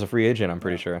free. He was a free agent, I'm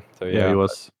pretty sure. So Yeah, he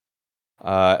was.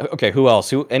 Okay, who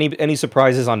else? Any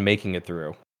surprises on making it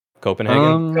through?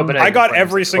 Copenhagen? Copenhagen I got Flames,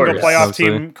 every of single course. playoff Mostly.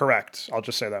 team correct. I'll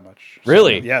just say that much. So,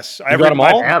 Really? yes, You got 'em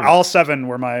all? all 7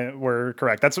 were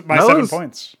correct. That's my That 7 was-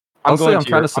 points. I'll say I'm to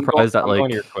kind of surprised I'm that going to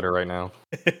like your Twitter right now.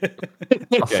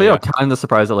 I'll say I'm kind of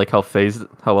surprised at like how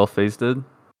well FaZe did.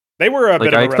 They were a Like,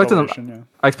 bit of I a expected them- revolution. Yeah.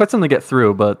 I expect them to get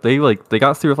through, but they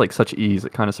got through with like such ease.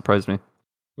 It kind of surprised me.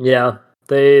 Yeah,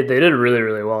 they did really,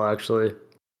 really well, actually.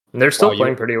 And they're still Wow,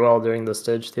 playing pretty well during this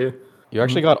stage, too. You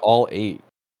actually got all 8.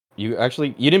 You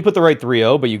didn't put the right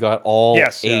 3-0, but you got all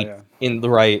Yes, 8 yeah. in the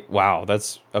right. Wow,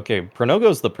 that's okay.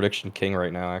 Pronogo's the prediction king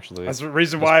right now, actually. That's the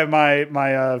reason why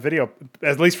my video,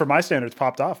 at least for my standards,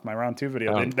 popped off. My round 2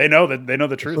 video. Oh. They know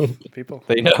the truth, people.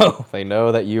 They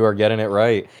know that you are getting it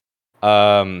right.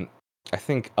 I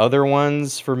think other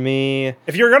ones for me.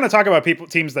 If you're going to talk about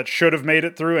teams that should have made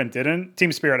it through and didn't,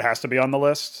 Team Spirit has to be on the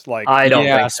list. Like I don't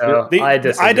Yeah, think so. the- I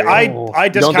disagree. I You don't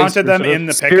think discounted them Spirit in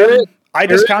the should've? pick'em. I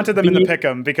discounted them in the Spirit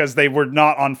pick'em because they were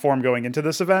not on form going into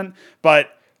this event. But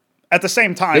at the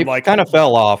same time, They like kind of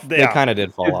fell off. They Yeah. kind of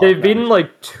did fall off. They've beaten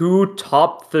like 2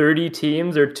 top 30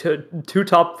 teams or two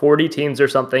top 40 teams or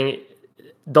something in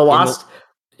the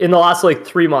last like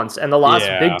 3 months. And the last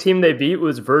Yeah. big team they beat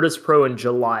was Virtus Pro in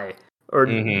July or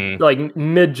Mhm. like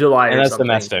mid-July And or that's something.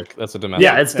 domestic. That's a domestic.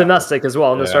 Yeah, it's domestic as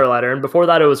well in the Yeah. start ladder. And before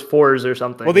that, it was fours or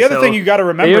something. Well, the other So thing you got to they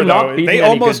remember are not though, beating they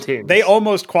any good almost teams. they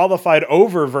almost qualified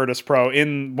over Virtus Pro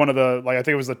in one of the, like, I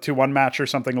think it was the 2-1 match or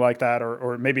something like that,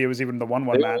 or maybe it was even the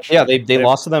 1-1 match. Yeah, they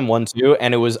lost to them 1-2,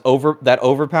 and it was over that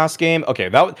overpass game. Okay,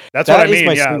 That's that what I is mean.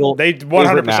 my Yeah, single they favorite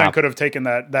 100% map. could have taken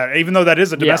that, even though that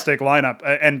is a domestic lineup,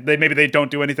 and maybe they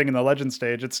don't do anything in the Legend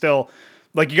stage. It's still,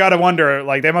 like, you got to wonder,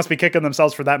 like, they must be kicking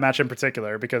themselves for that match in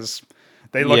particular because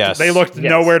they looked Yes.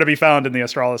 nowhere to be found in the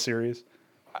Astralis series.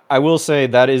 I will say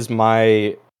that is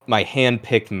my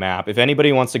hand-picked map. If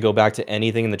anybody wants to go back to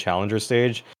anything in the Challenger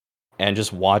stage and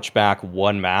just watch back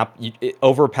one map,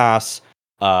 overpass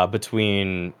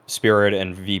between Spirit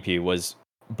and VP was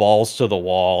balls to the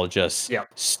wall, just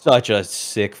such a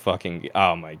sick fucking,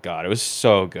 oh my god, it was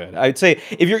so good. I'd say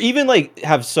if you're even like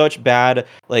have such bad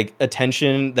like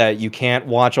attention that you can't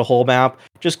watch a whole map,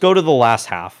 just go to the last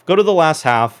half. Go to the last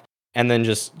half and then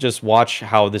just watch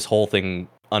how this whole thing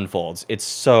unfolds. It's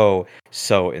so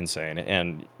insane.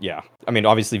 And yeah, I mean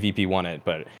obviously VP won it,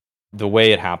 but the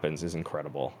way it happens is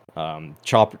incredible.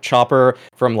 Chopper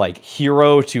from like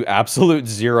hero to absolute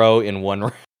zero in one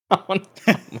round. Oh my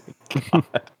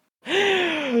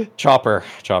god. Chopper.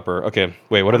 Okay,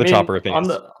 wait. What are the Chopper opinions?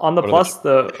 On the plus,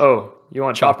 you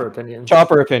want Chopper opinions?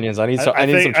 Chopper opinions. I need some I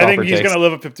Chopper think he's takes. going to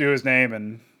live up to his name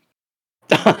and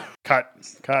cut.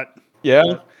 Yeah.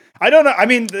 I don't know. I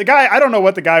mean, I don't know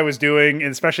what the guy was doing,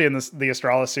 especially in the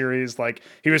Astralis series. Like,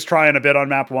 he was trying a bit on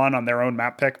map 1 on their own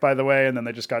map pick, by the way, and then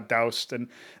they just got doused. And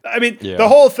I mean, the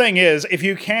whole thing is, if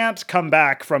you can't come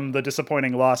back from the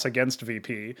disappointing loss against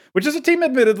VP, which is a team,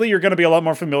 admittedly, you're going to be a lot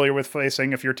more familiar with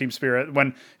facing if you're Team Spirit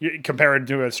when you compared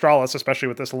to Astralis, especially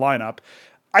with this lineup.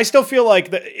 I still feel like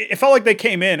it felt like they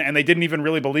came in and they didn't even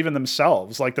really believe in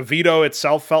themselves. Like the veto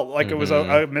itself felt like it was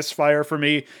a misfire for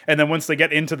me. And then once they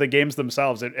get into the games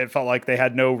themselves, it felt like they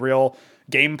had no real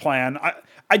game plan.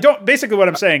 I don't, basically what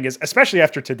I'm saying is, especially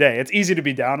after today, it's easy to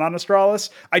be down on Astralis.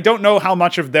 I don't know how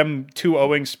much of them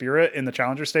 2-0ing Spirit in the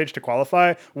Challenger stage to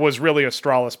qualify was really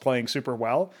Astralis playing super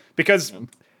well, because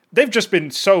they've just been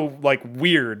so like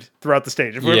weird throughout the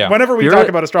stage. Whenever we talk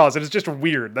about Astralis, it is just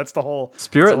weird. That's the whole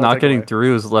Spirit not getting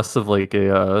through is less of like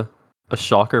a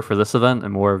shocker for this event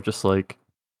and more just like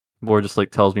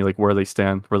tells me like where they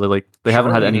stand, where they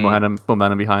haven't had any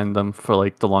momentum behind them for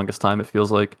like the longest time, it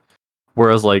feels like.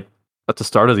 Whereas like at the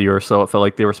start of the year or so, it felt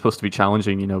like they were supposed to be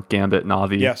challenging, Gambit,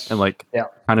 Navi, and like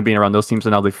kind of being around those teams,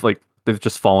 and now they've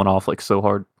just fallen off like so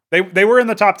hard. They were in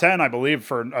the top 10, I believe,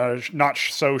 for a not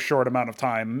so short amount of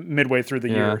time midway through the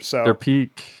year. So their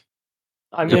peak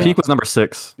I their mean, peak was number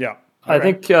 6. yeah. I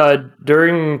think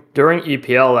during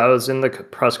EPL, I was in the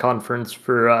press conference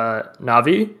for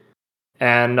Navi,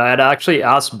 and I had actually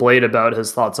asked Blade about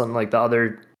his thoughts on like the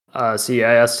other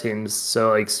CIS teams, so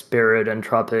like Spirit,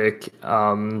 Entropic,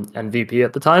 and VP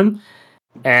at the time.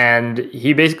 And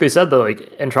he basically said that like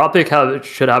Entropic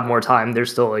should have more time. They're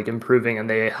still like improving, and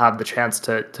they have the chance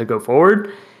to go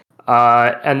forward.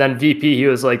 And then VP, he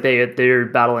was like they're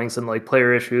battling some like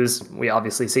player issues. We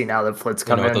obviously see now that Flit's I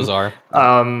come know in. what those are.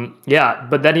 Yeah,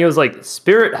 but then he was like,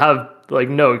 Spirit have like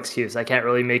no excuse. I can't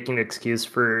really make an excuse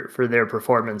for their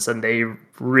performance, and they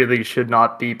really should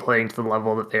not be playing to the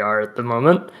level that they are at the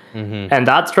moment. Mm-hmm. And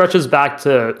that stretches back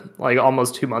to like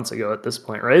almost 2 months ago at this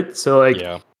point, right? So like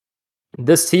Yeah.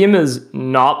 this team is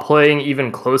not playing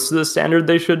even close to the standard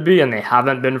they should be, and they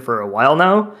haven't been for a while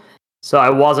now. So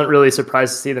I wasn't really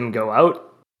surprised to see them go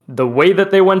out. The way that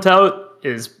they went out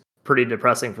is pretty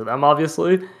depressing for them,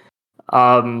 obviously.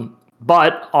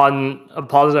 But on a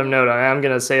positive note, I am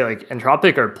going to say like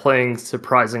Entropic are playing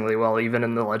surprisingly well, even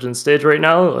in the Legend stage right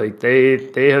now. Like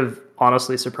they have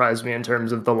honestly surprised me in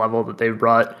terms of the level that they've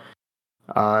brought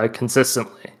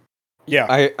consistently. Yeah.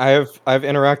 I've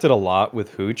interacted a lot with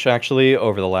Hooch actually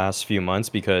over the last few months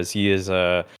because he's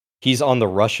on the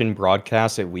Russian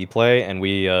broadcast at WePlay, and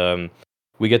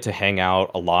we get to hang out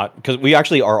a lot because we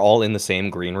actually are all in the same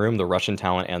green room, the Russian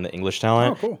talent and the English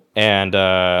talent. Oh, cool. And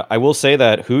I will say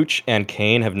that Hooch and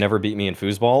Kane have never beat me in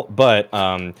foosball, but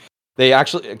they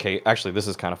actually this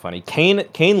is kind of funny. Kane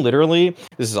literally,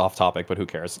 this is off topic, but who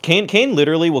cares? Kane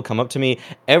literally will come up to me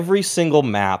every single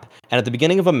map, and at the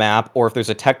beginning of a map, or if there's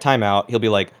a tech timeout, he'll be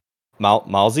like,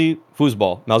 Malzy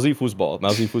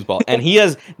foosball. And he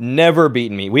has never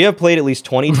beaten me. We have played at least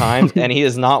 20 times, and he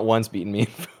has not once beaten me in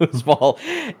foosball.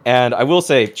 And I will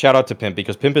say, shout out to Pimp,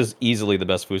 because Pimp is easily the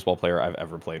best foosball player I've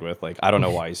ever played with. Like, I don't know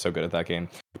why he's so good at that game.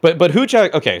 But Hooch,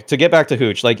 okay, to get back to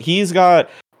Hooch, like he's got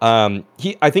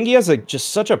I think he has just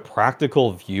such a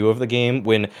practical view of the game.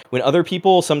 When other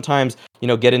people sometimes,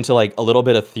 get into like a little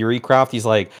bit of theory craft,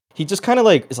 he just kind of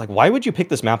like is like, why would you pick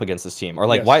this map against this team? Or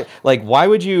like, Yes. why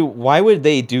would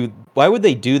they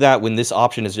do that when this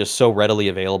option is just so readily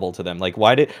available to them? Like,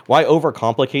 why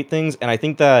overcomplicate things? And I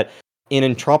think that in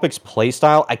Entropic's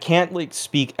playstyle, I can't like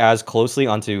speak as closely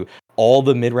onto all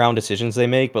the mid-round decisions they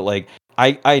make, but like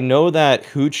I know that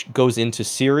Hooch goes into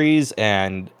series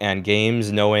and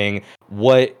games knowing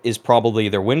what is probably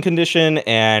their win condition,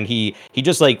 and he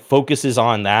just like focuses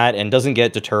on that and doesn't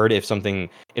get deterred if something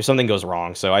goes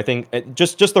wrong. So I think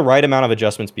just the right amount of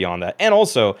adjustments beyond that. And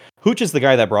also, Hooch is the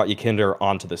guy that brought Yukinder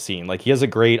onto the scene. Like, he has a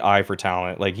great eye for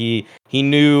talent. Like, he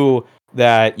knew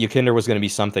that Yukinder was going to be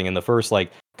something, and the first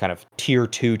like kind of tier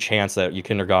 2 chance that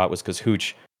Yukinder got was because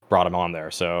Hooch brought him on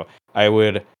there. So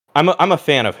I'm a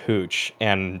fan of Hooch,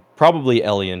 and probably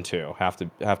Elian too. Have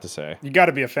to say. You got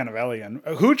to be a fan of Elian.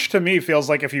 Hooch to me feels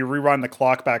like if you rewind the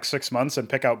clock back 6 months and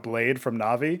pick out Blade from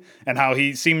Navi, and how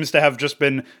he seems to have just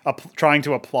been trying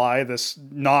to apply this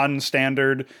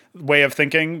non-standard way of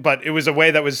thinking, but it was a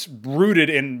way that was rooted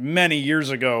in many years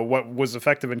ago what was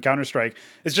effective in Counter-Strike.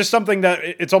 It's just something that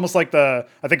it's almost like I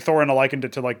think Thorin likened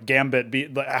it to like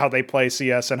Gambit, how they play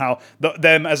CS and how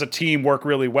them as a team work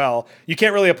really well. You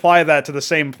can't really apply that to the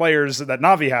same players that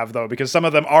Navi have though, because some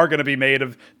of them are going to be made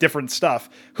of different stuff.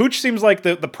 Hooch seems like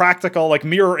the practical like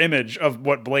mirror image of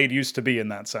what Blade used to be in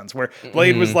that sense, where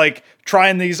Blade was like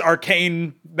trying these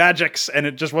arcane magics and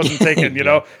it just wasn't taken,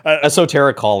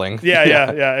 esoteric calling.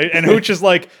 Yeah. And Hooch is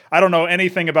like, I don't know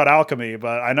anything about alchemy,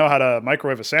 but I know how to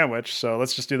microwave a sandwich, so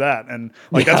let's just do that. And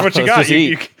like that's what you got.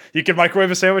 You can microwave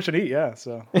a sandwich and eat. Yeah.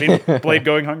 So Blade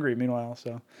going hungry meanwhile.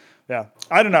 So yeah,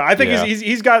 I don't know. I think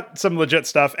he's got some legit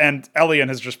stuff, and Elian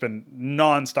has just been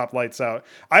nonstop lights out.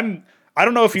 I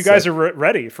don't know if you guys are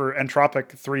ready for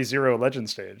Entropic 3-0 Legend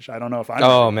stage. I don't know if I'm.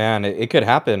 Oh ready. Man, it could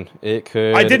happen. It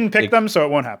could. I didn't pick them, so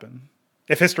it won't happen.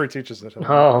 If history teaches it.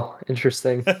 Oh,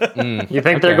 interesting. You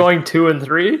think they're going 2 and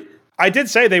 3? I did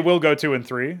say they will go 2 and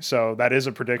 3, so that is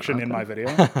a prediction in my video.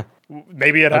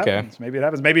 Maybe it happens. Maybe it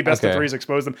happens. Maybe best of threes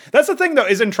expose them. That's the thing, though,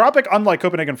 is Entropic, unlike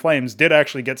Copenhagen Flames, did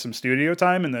actually get some studio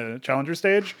time in the Challenger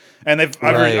stage, and they've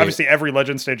obviously every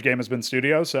Legend stage game has been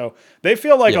studio, so they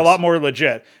feel like a lot more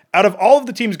legit. Out of all of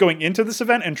the teams going into this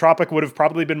event, Entropic would have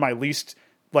probably been my least.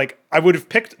 Like, I would have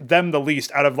picked them the least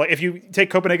out of, like, if you take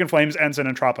Copenhagen Flames, Ensign,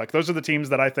 and Entropic, those are the teams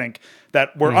that I think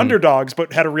that were underdogs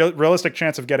but had a realistic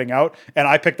chance of getting out, and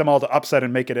I picked them all to upset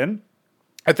and make it in.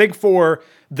 I think for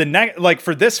the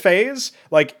for this phase,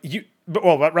 like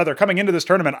rather coming into this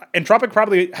tournament, Entropic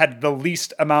probably had the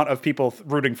least amount of people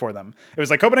rooting for them. It was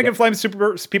like Copenhagen Flames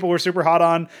people were super hot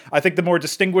on. I think the more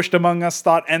distinguished among us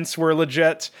thought Ents were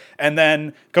legit. And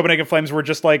then Copenhagen Flames were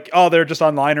just like, oh, they're just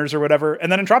onliners or whatever.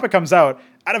 And then Entropic comes out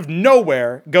of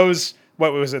nowhere, goes,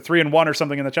 what was it, 3-1 or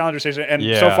something in the Challenger station. And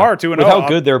so far 2-0. With how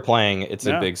good they're playing, it's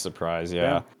a big surprise.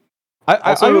 Yeah.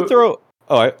 Also, I would throw...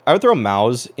 I would throw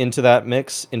Mouse into that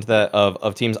mix, into that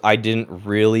of teams I didn't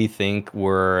really think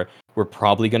were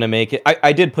probably going to make it.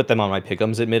 I did put them on my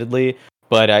pick'ems, admittedly,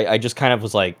 but I just kind of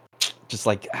was like,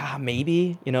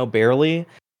 maybe, barely.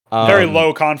 Very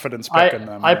low confidence pick in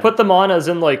them. I put them on as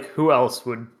in like who else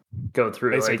would go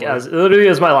through, basically. Like as literally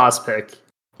as my last pick.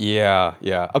 Yeah.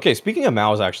 Okay, speaking of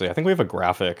Mouse, actually, I think we have a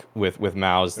graphic with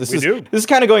Mouse. This is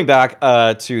kind of going back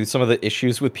to some of the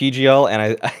issues with PGL,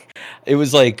 and it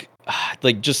was like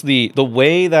just the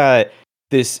way that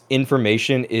this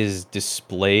information is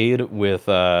displayed with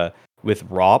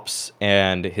Rops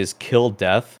and his kill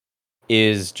death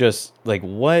is just like,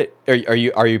 what are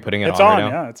you putting it it's on on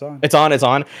right now? Yeah, it's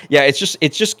on. Yeah,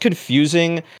 it's just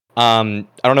confusing. I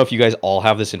don't know if you guys all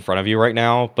have this in front of you right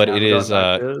now, but it is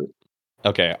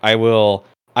okay. I will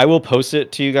post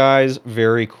it to you guys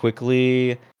very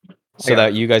quickly so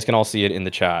that you guys can all see it in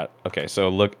the chat. Okay, so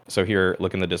look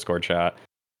in the Discord chat.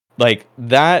 Like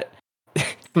that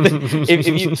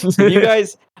if you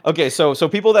guys, okay, so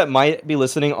people that might be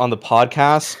listening on the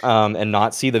podcast and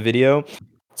not see the video,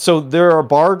 so there are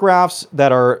bar graphs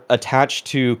that are attached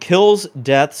to kills,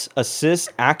 deaths, assists,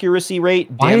 accuracy rate,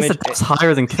 Why damage. is the deaths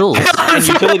higher than kills? And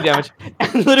utility damage.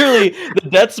 And literally, the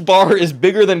deaths bar is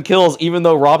bigger than kills, even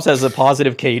though Rops has a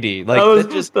positive KD. Like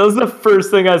that was the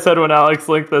first thing I said when Alex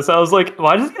linked this. I was like,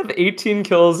 why does he have 18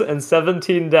 kills and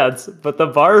 17 deaths, but the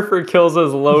bar for kills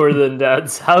is lower than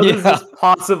deaths? How does this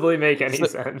possibly make any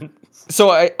sense?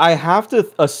 So I have to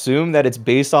assume that it's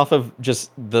based off of just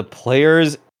the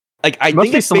players. Like I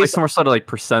think it's some sort of like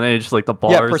percentage, like the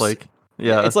bars,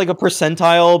 it's like a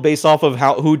percentile based off of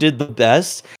who did the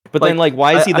best. But then, like,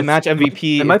 why is he the match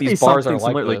MVP if these bars are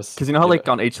like this? Because you know how like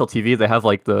on HLTV they have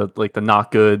like the not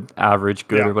good, average,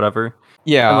 good, or whatever.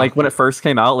 Yeah. And like when it first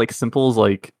came out, like Simple's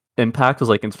like impact was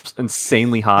like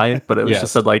insanely high, but it was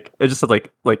just said like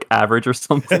average or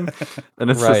something. And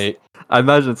it's just, I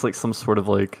imagine it's like some sort of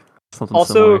like something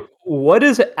also similar. What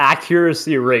is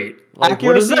accuracy rate? Like, accuracy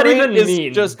what does that even is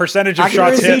mean? Just percentage of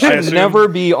shots hit. Accuracy should never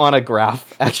be on a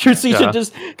graph. Accuracy should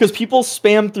just, because people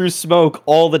spam through smoke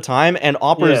all the time, and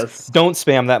oppers don't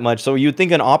spam that much. So you'd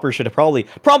think an opper should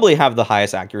probably have the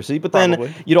highest accuracy, but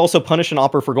then you'd also punish an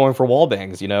opper for going for wall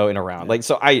bangs, in a round. Like,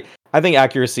 so I think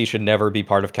accuracy should never be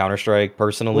part of Counter-Strike,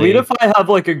 personally. Leadify have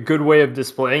like a good way of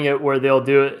displaying it where they'll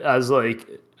do it as like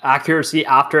accuracy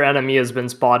after enemy has been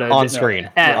spotted on screen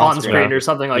on screen or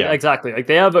something like exactly. Like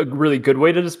they have a really good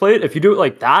way to display it. If you do it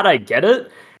like that, I get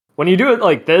it. When you do it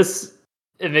like this,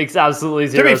 it makes absolutely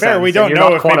zero sense. To be fair, we don't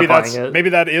know if maybe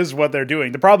that is what they're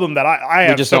doing. The problem that I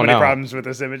have so many problems with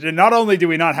this image, and not only do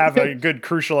we not have a good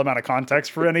crucial amount of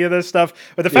context for any of this stuff,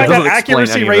 but the fact that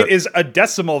accuracy rate is a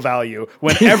decimal value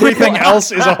when everything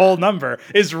else is a whole number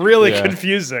is really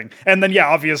confusing. And then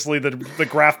obviously the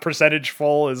graph percentage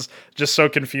full is just so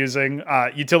confusing.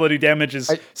 Utility damage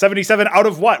is 77 out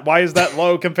of what? Why is that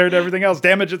low compared to everything else?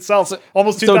 Damage itself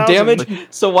almost 2,000.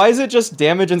 So why is it just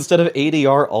damage instead of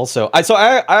ADR also?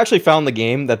 I actually found the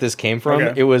game that this came from.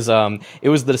 Okay. It was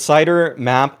the Decider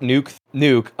map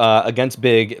nuke against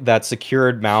Big that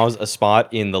secured Mouse a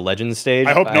spot in the Legends stage.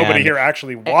 I hope nobody here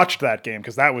actually watched that game,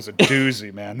 because that was a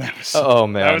doozy, man. That was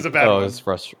that was a bad one.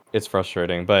 It's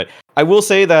frustrating, but I will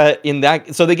say that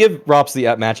so they give Rops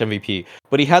the match MVP,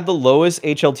 but he had the lowest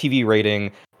HLTV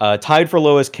rating, tied for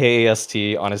lowest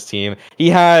KAST on his team. He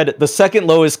had the second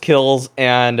lowest kills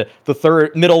and the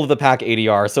third middle of the pack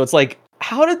ADR. So it's like,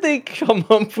 how did they come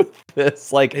up with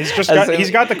this? Like, he's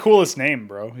got the coolest name,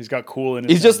 bro. He's got cool in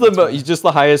his name. He's just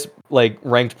the highest like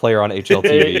ranked player on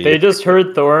HLTV. They just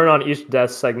heard Thorn on each death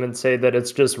segment say that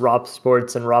it's just Rops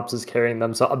Sports and Rops is carrying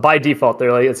them. So by default,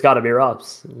 they're like, it's got to be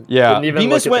Rops. Yeah,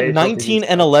 Bemis went 19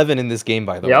 and 11 in this game,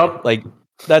 by the way. Like,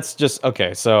 that's just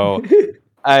okay. So.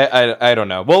 I don't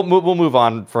know. We'll move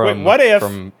on from.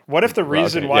 Wait, what if the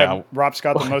reason why Rops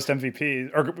got the most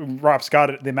MVP or Rops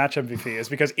got the match MVP is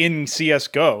because in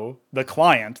CS:GO, the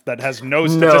client that has no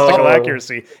statistical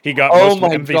accuracy, he got most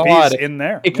MVPs in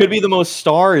there. It could be the most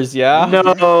stars. Yeah.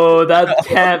 No, that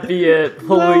can't be it.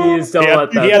 Please don't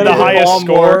let that. He had the highest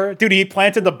score, dude. He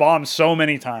planted the bomb so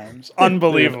many times.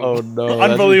 Unbelievable. Oh no,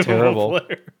 unbelievable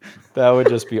player. That would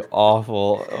just be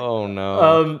awful. Oh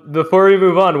no. Before we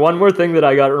move on, one more thing that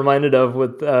I got reminded of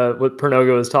with what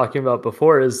Pernoga was talking about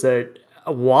before is that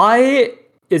why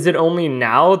is it only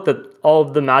now that all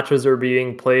of the matches are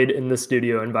being played in the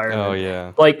studio environment? Oh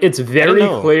yeah. Like, it's very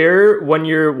know. clear when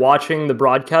you're watching the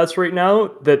broadcast right now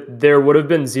that there would have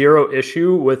been zero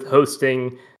issue with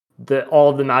hosting all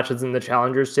of the matches in the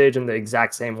challenger stage in the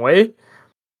exact same way.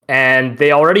 And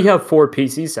they already have 4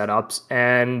 PC setups,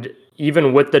 and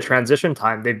even with the transition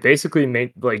time, they basically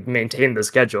maintained the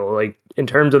schedule. Like, in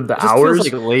terms of the It just hours,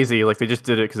 feels like lazy. Like they just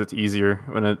did it because it's easier.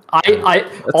 When it,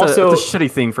 it's a shitty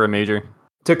thing for a major.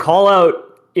 to call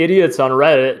out idiots on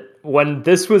Reddit when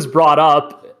this was brought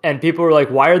up and people were like,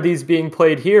 why are these being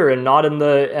played here and not in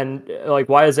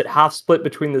why is it half split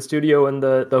between the studio and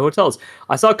the hotels?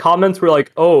 I saw comments were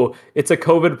like, oh, it's a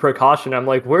COVID precaution. I'm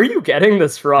like, where are you getting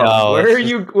this from? No, where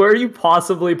are you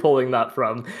possibly pulling that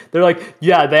from? They're like,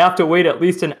 yeah, they have to wait at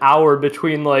least an hour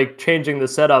between like changing the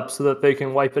setup so that they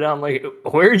can wipe it out. I'm like,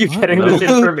 where are you getting this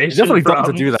information You definitely from? don't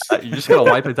have to do that. You just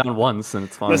gotta wipe it down once and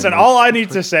it's fine. Listen, all I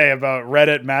need to say about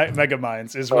Reddit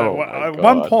Megaminds is at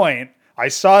one point I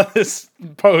saw this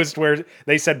post where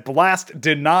they said Blast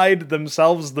denied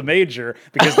themselves the major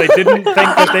because they didn't think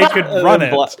that they could run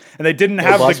it, and they didn't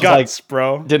have the guts,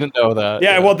 bro. Didn't know that.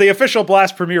 Yeah, well, the official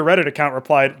Blast Premier Reddit account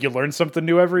replied, "You learn something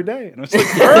new every day," and it was like,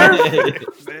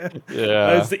 perfect. Man.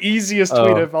 Yeah. It's the easiest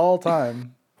tweet of all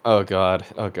time. Oh god.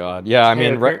 Yeah, I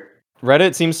mean,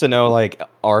 Reddit seems to know like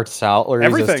our salaries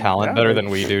Everything, as talent yeah. better than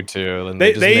we do too. And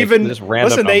They even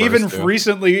numbers, too.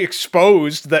 recently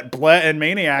exposed that Blett and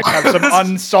Maniac have some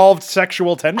unsolved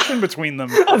sexual tension between them.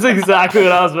 That's exactly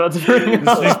what I was about to bring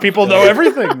up. These people know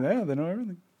everything. Yeah, they know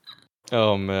everything.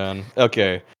 Oh man.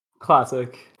 Okay.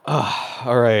 Classic.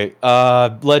 All right.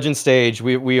 Legend stage.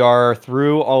 We are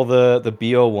through all the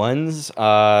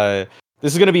BO1s.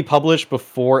 This is going to be published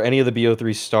before any of the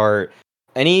BO3s start.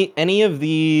 Any of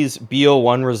these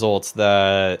BO1 results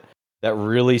that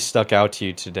really stuck out to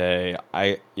you today?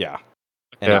 I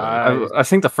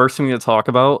think the first thing we need to talk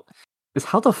about is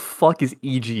how the fuck is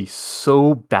EG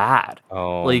so bad?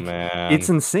 Oh like, man, it's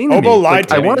insane. To me. Obo lied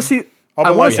to I me. want to see. Obo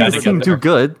I want to lied see to the team me. do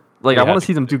good. Like We I want had to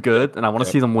see them do good, and I want to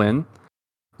see them win.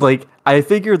 Like I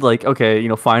figured, like okay,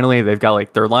 finally they've got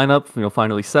like their lineup,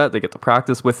 finally set. They get to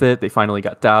practice with it. They finally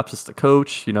got Daps as the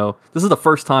coach. This is the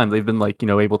first time they've been like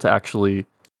able to actually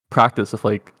practice with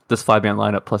like this 5-man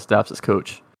lineup plus Daps as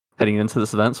coach heading into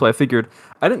this event. So I figured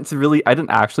I didn't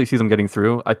actually see them getting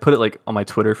through. I put it like on my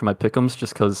Twitter for my pick'ems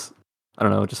just because I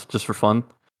don't know, just for fun.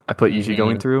 I put EG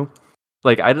going through.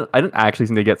 Like I didn't actually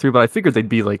think they'd get through, but I figured they'd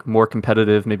be like more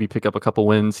competitive, maybe pick up a couple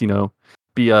wins,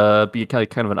 be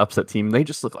kind of an upset team. They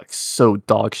just look like so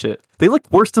dog shit. They look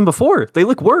worse than before. They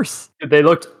look worse. They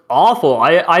looked awful.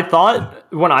 I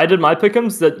thought when I did my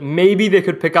pick'ems that maybe they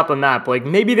could pick up a map. Like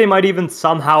maybe they might even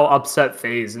somehow upset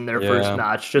FaZe in their first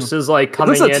match, just as like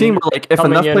coming in. This is a team where like if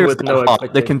enough players with get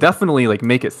hot, they can definitely like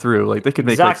make it through. Like they could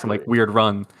make like some like weird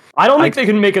run. I don't think they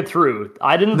can make it through.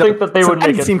 I didn't think that they would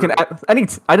make it through.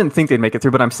 I didn't think they'd make it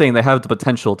through, but I'm saying they have the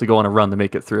potential to go on a run to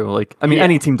make it through. Like I mean,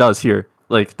 any team does here.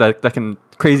 Like that can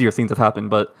crazier things have happened,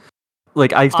 but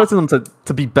like I expected them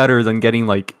to be better than getting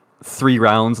like 3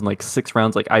 rounds and like 6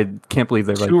 rounds. Like I can't believe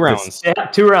they're like 2 rounds. They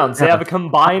have 2 rounds. They have a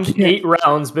combined 8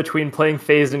 rounds between playing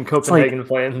FaZe and Copenhagen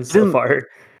Flames so far.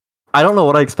 I don't know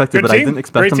what I expected, but I didn't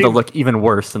expect them to team. look even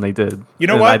worse than they did. You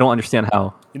know what? I don't understand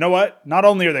how. You know what? Not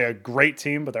only are they a great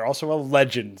team, but they're also a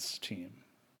Legends team.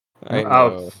 I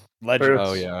know. Legends.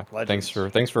 Oh yeah. Legends.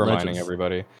 Thanks for reminding Legends.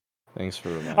 everybody. Thanks for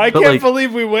reminding. I But, can't like,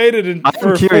 believe we waited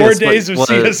for 4 curious days of what-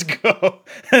 CS:GO.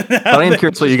 But I am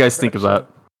curious what you guys think of that.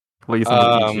 What you think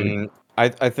of EG?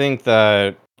 I think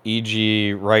that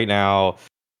EG right now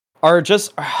are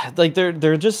just like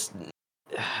they're just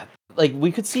like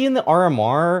we could see in the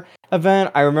RMR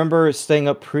event. I remember staying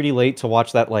up pretty late to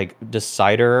watch that like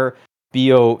decider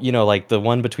BO, like the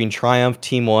one between Triumph,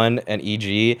 Team One, and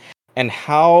EG, and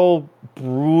how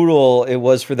brutal it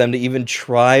was for them to even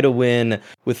try to win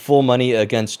with full money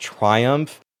against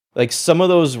Triumph. Like some of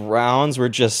those rounds were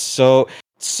just so.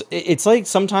 It's like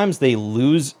sometimes they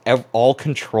lose all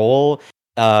control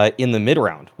in the mid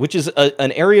round, which is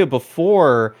an area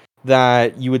before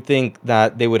that you would think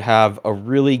that they would have a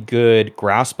really good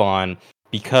grasp on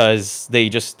because they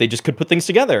just could put things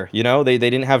together. They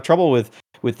didn't have trouble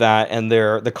with that, and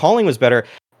the calling was better.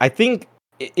 I think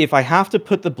if I have to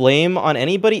put the blame on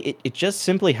anybody, it just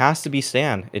simply has to be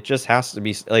Stan. It just has to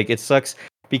be like it sucks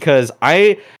because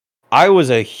I was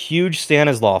a huge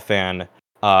Stanislaw fan.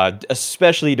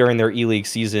 Especially during their E-League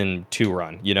Season 2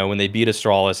 run, when they beat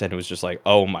Astralis and it was just like,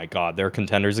 oh my god, they're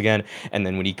contenders again. And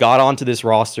then when he got onto this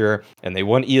roster and they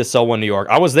won ESL 1 New York,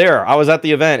 I was there. I was at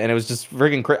the event and it was just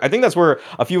freaking crazy. I think that's where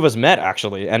a few of us met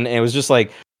actually. And it was just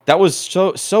like, that was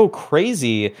so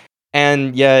crazy.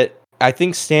 And yet I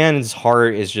think Stan's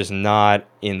heart is just not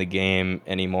in the game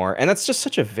anymore, and that's just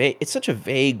such a vague. It's such a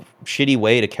vague, shitty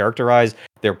way to characterize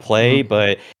their play.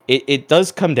 But it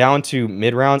does come down to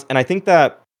mid rounds, and I think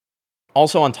that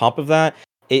also on top of that,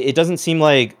 it doesn't seem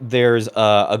like there's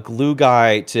a glue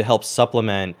guy to help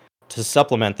supplement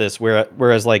this.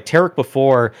 Whereas like Tarek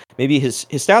before, maybe his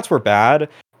stats were bad,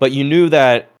 but you knew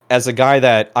that as a guy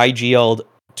that IGL'd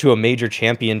to a major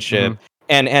championship.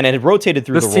 And it had rotated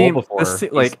through This the role team, before.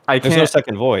 there's no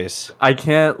second voice. I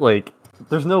can't like.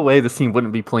 There's no way this team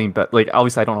wouldn't be playing better. Like,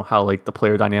 obviously, I don't know how like the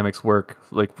player dynamics work,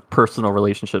 like personal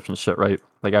relationships and shit, right?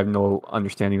 Like, I have no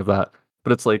understanding of that.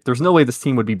 But it's like, there's no way this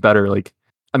team would be better. Like,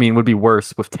 I mean, would be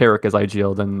worse with Tarek as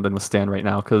IGL than with Stan right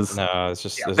now, because No, it's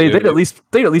just they'd at least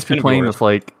be couldn't be playing worse. with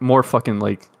like more fucking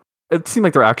like. It seemed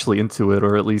like they're actually into it,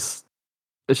 or at least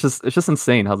it's just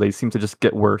insane how they seem to just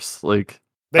get worse. Like.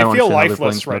 They I don't feel understand how they're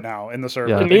lifeless playing right now in the server.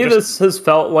 Yeah. To They me, just- this has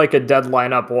felt like a dead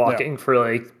lineup walking for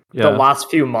like the last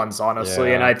few months,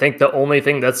 honestly. And Yeah. I think the only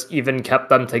thing that's even kept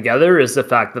them together is the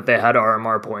fact that they had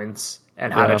RMR points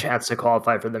and had Yeah. a chance to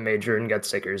qualify for the major and get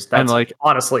stickers. And, That's like-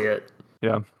 honestly it.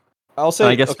 I'll say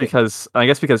And I guess okay,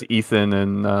 because Ethan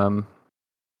and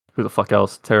who the fuck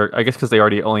else? Tarek. I guess because they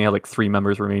already only had like 3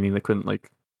 members remaining, they couldn't like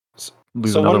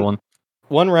lose so another one.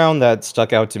 one round that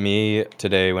stuck out to me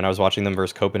today when I was watching them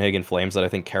versus Copenhagen Flames that I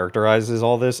think characterizes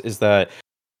all this is that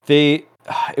it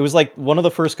was like one of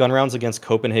the first gun rounds against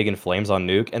Copenhagen Flames on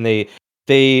Nuke, and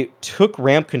they took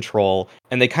ramp control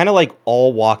and they kind of like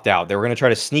all walked out. They were going to try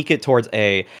to sneak it towards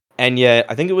A, and yet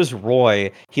I think it was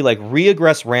Roy, he like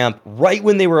reaggressed ramp right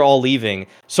when they were all leaving.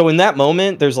 So in that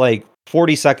moment there's like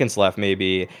 40 seconds left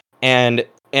maybe, and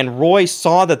Roy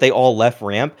saw that they all left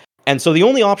ramp, and so the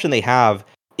only option they have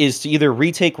is to either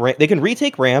retake ramp. They can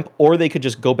retake ramp, or they could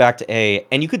just go back to A.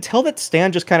 And you could tell that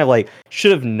Stan just kind of like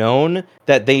should have known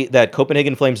that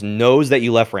Copenhagen Flames knows that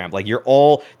you left ramp. Like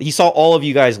he saw all of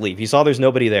you guys leave. He saw there's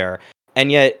nobody there.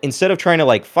 And yet, instead of trying to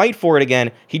like fight for it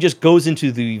again, he just goes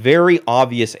into the very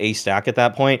obvious A stack at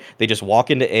that point. They just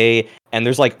walk into A, and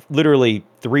there's like literally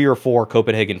 3 or 4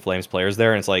 Copenhagen Flames players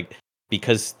there, and it's like,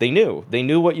 because they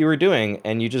knew what you were doing,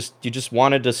 and you just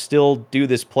wanted to still do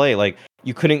this play. Like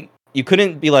you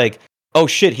couldn't be like, oh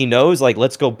shit, he knows, like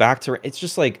let's go back to. It's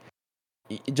just like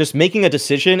just making a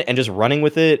decision and just running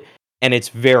with it, and it's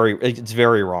very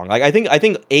wrong. Like I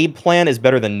think a plan is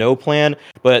better than no plan,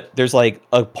 but there's like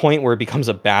a point where it becomes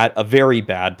a very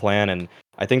bad plan, and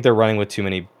I think they're running with too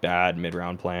many bad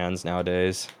mid-round plans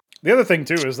nowadays. The other thing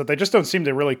too is that they just don't seem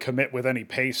to really commit with any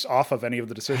pace off of any of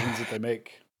the decisions that they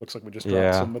make. Looks like we just dropped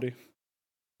Yeah. somebody.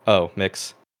 Oh,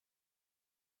 Mix.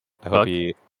 I hope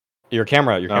Fuck. your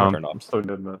camera turned off. I'm so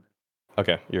good, man.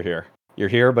 Okay, you're here. You're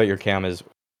here, but your cam is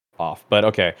off. But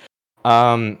okay.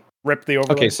 Rip the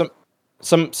overlay. Okay,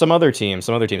 some other teams.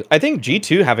 I think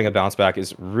G2 having a bounce back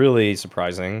is really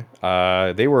surprising.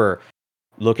 They were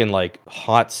looking like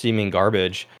hot steaming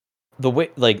garbage. The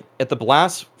way, like at the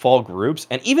Blast Fall groups,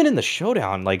 and even in the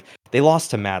showdown, like they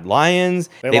lost to Mad Lions.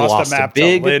 They lost a map to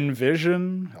Big. to Lin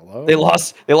Vision. Hello. They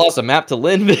lost a map to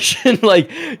Lin Vision.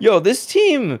 Like, yo, this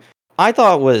team I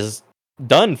thought was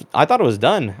done. I thought it was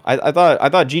done. I thought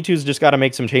G2's just got to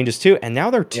make some changes too. And now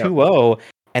they're 2-0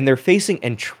 and they're facing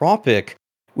Entropic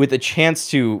with a chance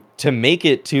to make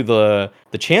it to the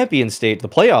champion state, the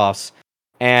playoffs.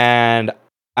 And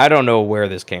I don't know where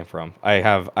this came from. I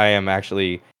am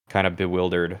actually kind of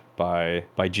bewildered by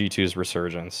G2's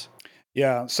resurgence.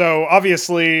 Yeah, so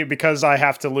obviously, because I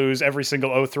have to lose every single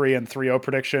 0-3 and 3-0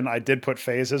 prediction, I did put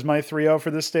FaZe as my 3-0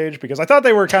 for this stage, because I thought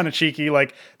they were kind of cheeky.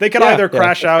 Like, they could either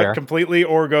crash out fair. completely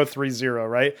or go 3-0,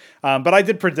 right? But I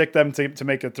did predict them to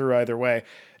make it through either way.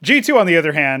 G2, on the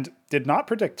other hand, did not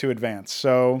predict to advance,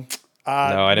 so... No,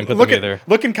 I didn't put them either.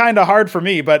 Looking kind of hard for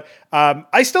me, but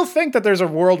I still think that there's a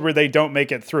world where they don't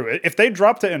make it through. If they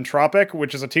drop to Entropic,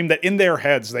 which is a team that in their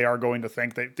heads they are going to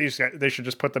think that they should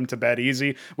just put them to bed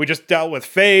easy. We just dealt with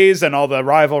FaZe and all the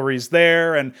rivalries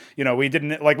there, and you know we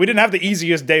didn't have the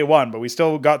easiest day one, but we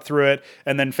still got through it.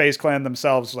 And then FaZe Clan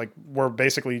themselves were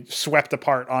basically swept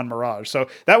apart on Mirage. So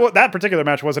that particular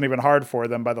match wasn't even hard for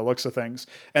them by the looks of things.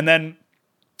 And then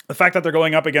the fact that they're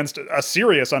going up against a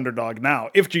serious underdog now,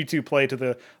 if G2 play to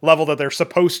the level that they're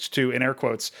supposed to, in air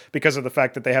quotes, because of the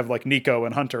fact that they have like Nico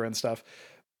and Hunter and stuff,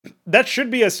 that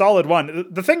should be a solid one.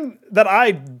 The thing that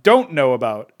I don't know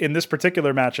about in this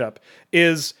particular matchup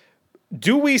is,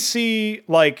 do we see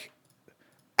like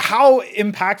how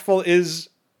impactful is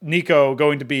Nico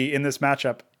going to be in this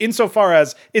matchup? Insofar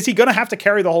as, is he going to have to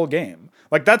carry the whole game?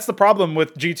 Like that's the problem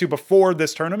with G2 before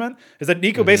this tournament is that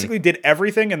Nico basically did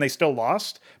everything and they still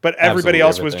lost, but everybody Absolutely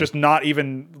else was everything. just not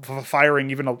even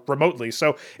firing even remotely.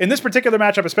 So in this particular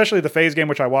matchup, especially the FaZe game,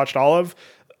 which I watched all of,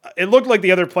 it looked like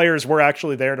the other players were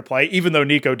actually there to play, even though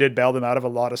Nico did bail them out of a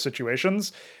lot of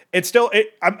situations. It's still,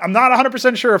 I'm not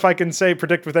 100% sure if I can say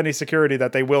predict with any security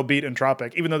that they will beat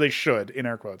Entropic, even though they should, in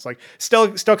air quotes. Like, still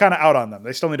kind of out on them.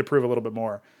 They still need to prove a little bit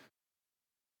more.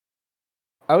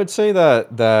 I would say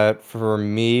that for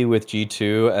me with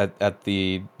G2 at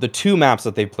the two maps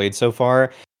that they've played so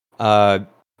far,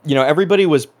 everybody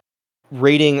was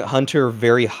rating Hunter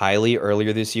very highly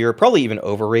earlier this year, probably even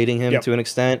overrating him to an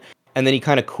extent. And then he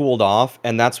kind of cooled off,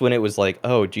 and that's when it was like,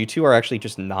 oh, G2 are actually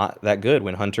just not that good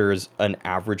when Hunter is an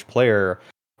average player.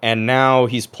 And now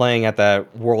he's playing at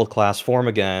that world-class form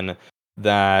again.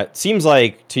 That seems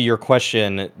like, to your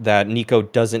question, that Nico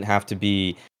doesn't have to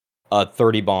be a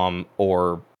 30 bomb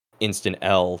or instant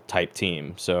L type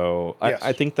team. So Yes.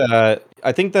 I think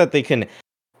that they can.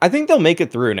 I think they'll make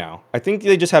it through now. I think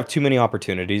they just have too many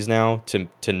opportunities now to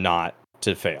not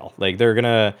to fail. Like they're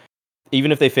gonna.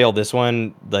 Even if they fail this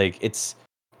one, like it's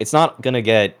not gonna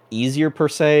get easier per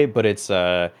se, but it's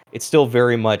still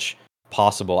very much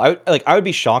possible. I would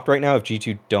be shocked right now if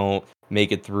G2 don't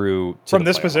make it through From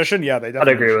this playoffs. position. Yeah, they I'd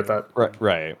definitely agree with should. that.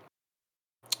 Right.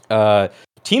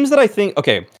 Teams that I think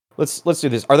let's do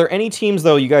this. Are there any teams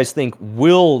though you guys think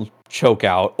will choke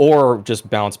out or just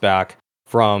bounce back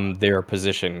from their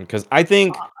position? Because I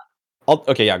think.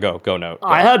 Go Note.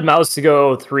 I had Mouse to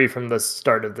go 3 from the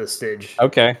start of this stage.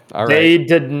 Okay, all right. They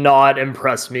did not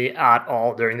impress me at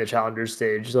all during the challenger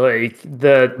stage. Like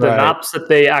the Right. maps that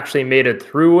they actually made it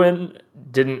through in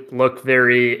didn't look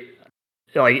very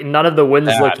like none of the wins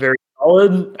Bad. looked very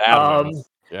solid. Bad wins.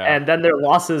 Yeah. And then their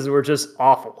losses were just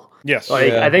awful. Yes.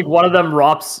 Like Yeah. I think one of them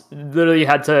Rops literally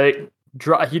had to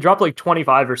he dropped like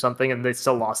 25 or something and they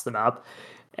still lost the map.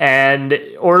 And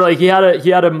or like he had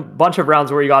a bunch of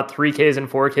rounds where he got 3Ks and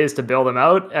 4Ks to bail them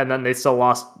out, and then they still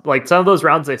lost. Like some of those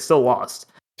rounds they still lost.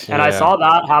 And I Yeah. saw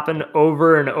that happen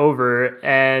over and over.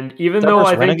 And even Is that though first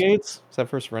I think Renegades? Is that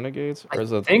first Renegades? Or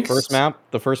is it the think first s- map?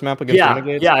 The first map against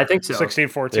Renegades? yeah, I think so.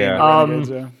 16-14. Yeah. Renegades,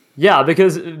 yeah. Yeah,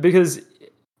 because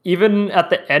even at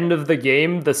the end of the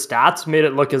game, the stats made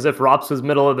it look as if Rops was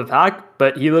middle of the pack,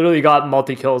 but he literally got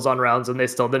multi-kills on rounds and they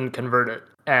still didn't convert it.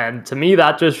 And to me,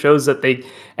 that just shows that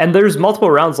and there's multiple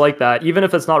rounds like that, even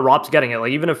if it's not Rops getting it,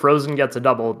 like even if Frozen gets a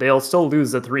double, they'll still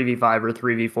lose the 3v5 or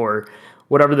 3v4,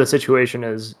 whatever the situation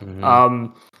is.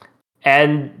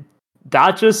 And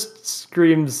that just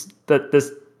screams that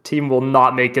this team will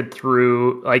not make it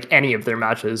through like any of their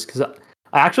matches, because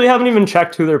I actually haven't even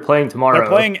checked who they're playing tomorrow. They're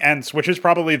playing Ents, which is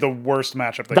probably the worst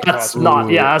matchup they could That's possibly. not,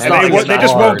 yeah, that's And not. They, against they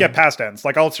just hard. won't get past Ents.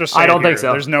 Like I'll just say I don't it here. think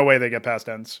so. There's no way they get past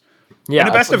Ents. Yeah, In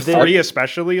a best of they- 3,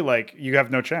 especially, like you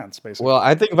have no chance. Basically. Well,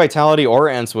 I think Vitality or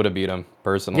Ents would have beat him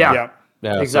personally. Yeah.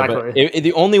 yeah. So, Exactly. but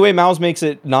the only way Mouse makes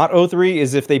it not 0-3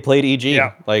 is if they played EG.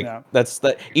 Yeah, Like yeah. that's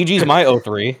EG's my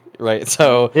 0-3, right?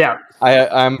 So Yeah.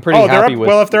 I'm pretty Oh, they're happy up. with.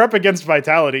 Well, if they're up against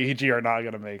Vitality, EG are not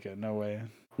going to make it. No way.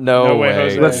 no no way,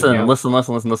 way. Jose.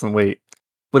 Listen, wait.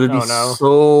 Would it be Oh, no.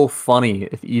 so funny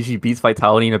if EG beats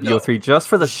Vitality in a BO3 just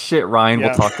for the shit Ryan Yeah.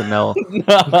 will talk to Nell?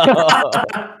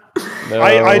 No.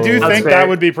 I do That's think fair. that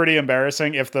would be pretty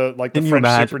embarrassing if the Can you French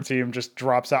imagine? super team just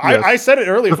drops out. Yes. I said it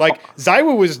earlier. Like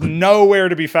Zaiwu was nowhere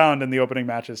to be found in the opening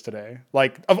matches today.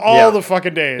 Like of all Yeah. the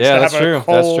fucking days Yeah, to that's have true. a That's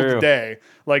cold true. day,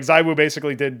 like Zaiwu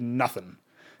basically did nothing.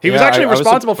 He was Yeah, actually I was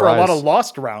responsible for a lot of surprised.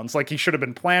 lost rounds. Like he should have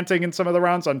been planting in some of the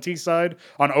rounds on T side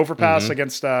on overpass Mm-hmm.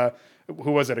 against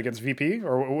who was it against VP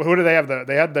or who do they have?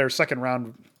 They had their second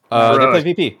round. They Heroic. play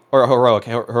VP or Heroic.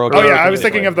 Heroic. Oh yeah, I was this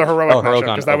thinking way. of the Heroic Oh, Heroic matchup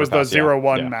on because that was the Overpass, yeah,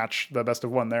 0-1 yeah. match, the best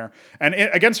of one there. And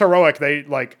against Heroic, they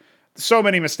like so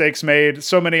many mistakes made,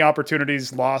 so many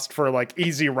opportunities lost for like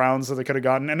easy rounds that they could have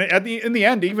gotten. And in the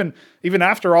end, even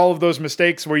after all of those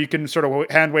mistakes, where you can sort of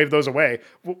hand wave those away,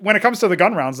 when it comes to the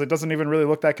gun rounds, it doesn't even really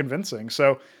look that convincing.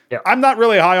 So Yeah. I'm not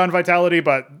really high on Vitality,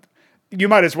 but you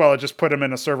might as well just put them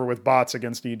in a server with bots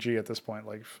against EG at this point,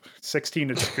 like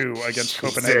 16-2 against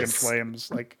Copenhagen Jesus. Flames.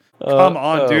 Like, come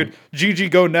on, oh. dude. GG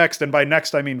go next, and by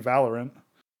next I mean Valorant.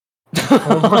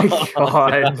 Oh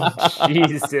my god,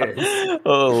 Jesus!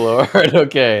 Oh lord.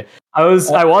 Okay. I was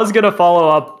gonna follow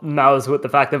up Mouse with the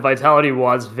fact that Vitality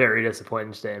was very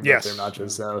disappointing today in Yes. both their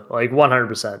matches. So like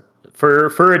 100%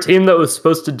 for a team that was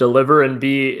supposed to deliver and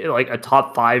be like a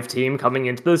top 5 team coming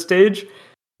into this stage,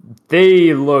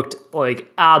 they looked like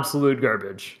absolute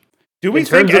garbage. Do we In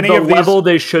think terms any of of the these? level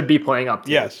they should be playing up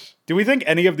to. Yes. Do we think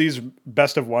any of these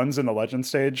best of ones in the Legend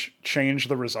stage change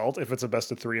the result if it's a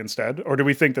best of 3 instead, or do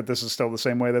we think that this is still the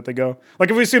same way that they go?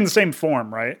 Like if we assume the same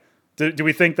form, right? Do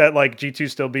we think that like G2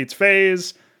 still beats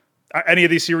FaZe? Any of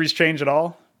these series change at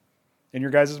all in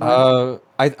your guys' mind?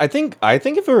 I think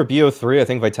if it were BO3, I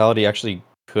think Vitality actually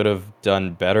could have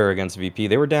done better against VP.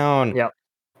 They were down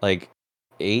like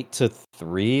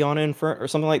 8-3 on Inferno or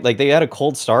something like they had a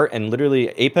cold start, and literally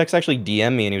Apex actually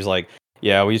DM'd me and he was like,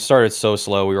 yeah, we started so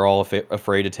slow. We were all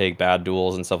afraid to take bad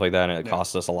duels and stuff like that, and it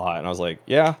cost us a lot. And I was like,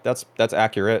 yeah, that's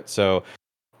accurate. So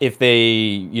if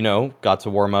they, got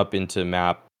to warm up into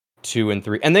map 2 and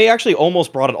 3, and they actually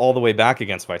almost brought it all the way back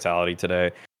against Vitality today.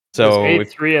 So it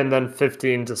was 8-3 and then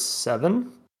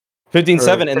 15-7?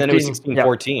 15-7, and then it was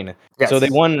 16-14. Yeah. Yes. So they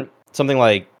won something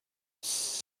like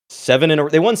 7 in a.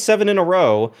 They won 7 in a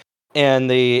row, and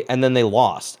then they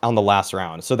lost on the last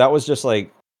round. So that was just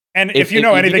like. And if you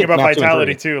know anything about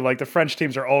Vitality too, like the French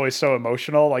teams are always so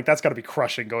emotional. Like that's got to be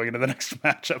crushing going into the next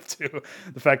matchup too.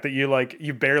 The fact that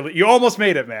you almost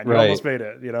made it, man. You almost made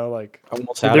it.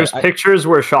 There's pictures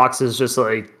where Shox is just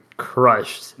like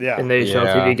crushed in the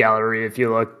HLTV gallery. If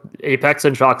you look, Apex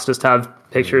and Shox just have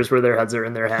pictures where their heads are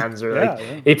in their hands, or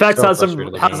Apex so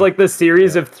has like this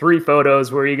series of 3 photos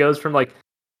where he goes from like.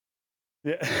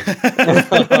 Yeah.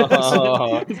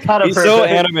 He's so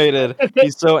animated.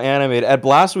 He's so animated. At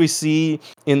Blast, we see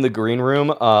in the green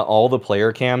room all the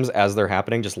player cams as they're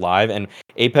happening, just live. And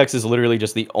Apex is literally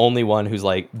just the only one who's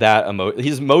like that.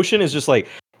 His motion is just like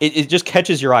it just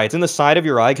catches your eye. It's in the side of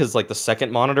your eye because like the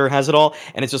second monitor has it all,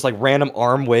 and it's just like random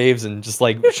arm waves and just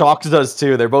like Shox does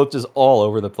too. They're both just all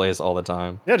over the place all the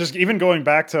time. Yeah, just even going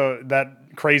back to that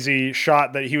crazy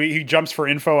shot that he jumps for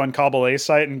info on Cobble A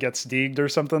site and gets deegged or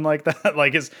something like that.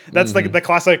 Like that's like the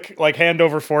classic like hand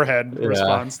over forehead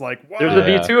response. Like wow. There's a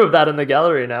V2 of that in the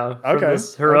gallery now. Okay, from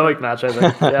this heroic match, I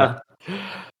think. Yeah.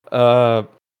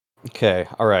 Okay.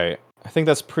 All right. I think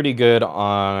that's pretty good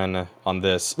on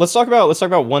this. Let's talk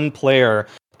about one player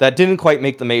that didn't quite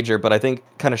make the major, but I think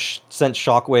kind of sent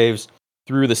shockwaves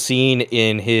through the scene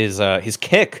in his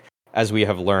kick, as we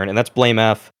have learned, and that's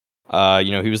BlameF.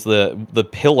 He was the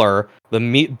pillar,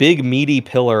 big meaty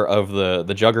pillar of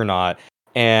the Juggernaut,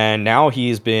 and now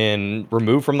he's been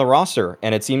removed from the roster.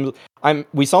 And it seems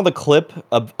we saw the clip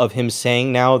of him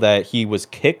saying now that he was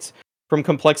kicked from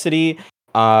Complexity.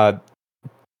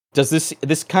 Does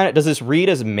this read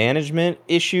as a management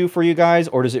issue for you guys,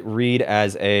 or does it read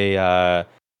as a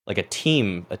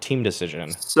team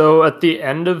decision? So at the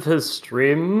end of his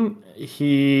stream,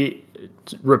 he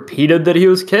repeated that he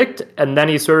was kicked, and then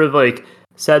he sort of like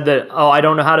said that, I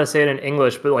don't know how to say it in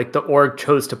English, but like the org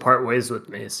chose to part ways with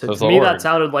me. So to me, that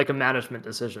sounded like a management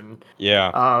decision.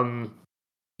 Yeah.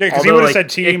 Because he would have said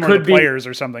team or the players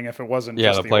or something if it wasn't. Yeah,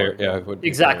 just the player. Org. Yeah, it would be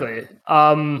exactly.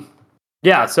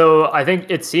 Yeah, so I think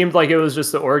it seemed like it was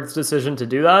just the org's decision to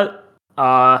do that.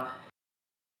 I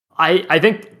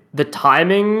think the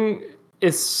timing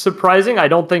is surprising. I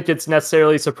don't think it's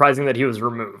necessarily surprising that he was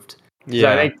removed.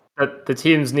 Yeah. I think that the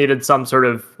teams needed some sort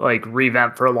of like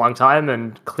revamp for a long time,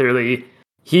 and clearly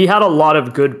he had a lot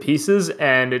of good pieces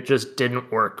and it just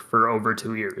didn't work for over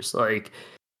 2 years. Like,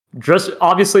 just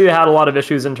obviously they had a lot of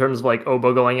issues in terms of like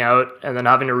Obo going out and then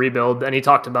having to rebuild, and he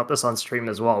talked about this on stream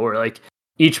as well, where like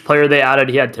each player they added,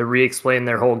 he had to re-explain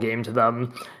their whole game to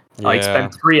them. Like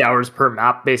spend 3 hours per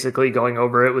map basically going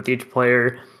over it with each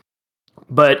player.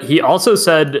 But he also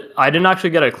said, I didn't actually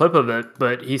get a clip of it,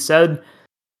 but he said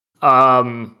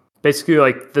basically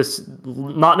like this,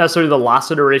 not necessarily the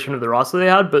last iteration of the roster they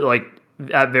had, but like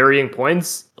at varying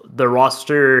points, the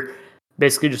roster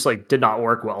basically just like did not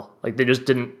work well. Like they just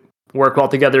didn't work well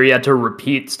together. He had to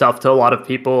repeat stuff to a lot of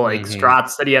people, like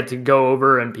strats that he had to go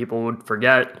over and people would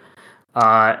forget.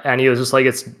 And he was just like,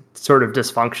 it's sort of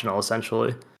dysfunctional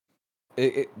essentially.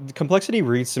 Complexity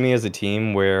reads to me as a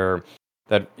team where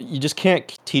that you just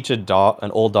can't teach an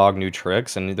old dog new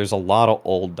tricks, and there's a lot of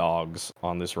old dogs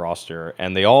on this roster,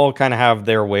 and they all kind of have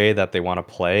their way that they want to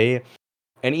play.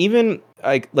 And even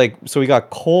so we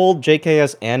got Cold,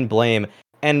 JKS, and Blame,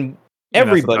 and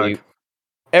everybody.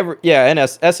 And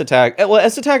S-Attack. Well,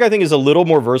 S-Attack I think is a little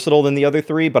more versatile than the other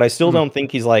three, but I still don't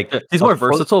think he's like... He's more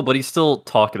versatile, but he's still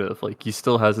talkative. Like, he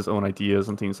still has his own ideas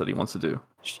and things that he wants to do.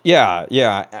 Yeah.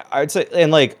 I'd say,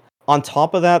 and like, on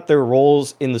top of that, their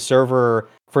roles in the server,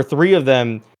 for 3 of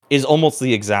them, is almost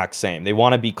the exact same. They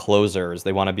want to be closers.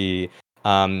 They want to be...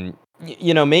 maybe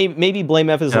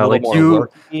BlameF is a little more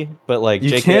worky, but like,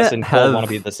 JKS and Cold want to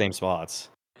be at the same spots.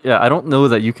 Yeah, I don't know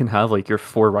that you can have like your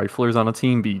 4 riflers on a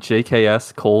team be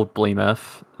JKS, Cold,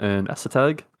 BlameF, and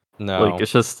S-Attack. No, like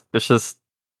it's just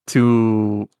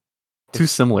too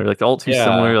similar. Like they're all too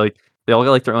similar. Like they all got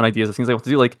like their own ideas of things they want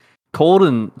to do. Like Cold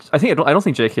and I don't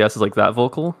think JKS is like that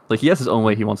vocal. Like he has his own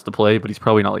way he wants to play, but he's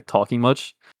probably not like talking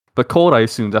much. But Cold, I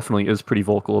assume, definitely is pretty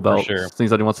vocal about sure. things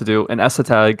that he wants to do. And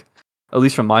Esatag, at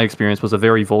least from my experience, was a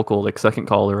very vocal like second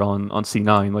caller on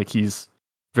C9. Like he's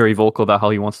very vocal about how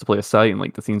he wants to play a site and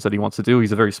like the things that he wants to do.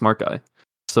 He's a very smart guy.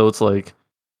 So it's like,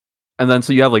 and then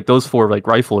so you have like those 4 like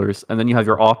riflers, and then you have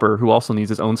your opper who also needs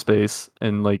his own space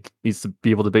and like needs to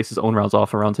be able to base his own rounds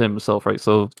off around himself, right?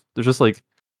 So there's just like,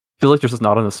 I feel like there's just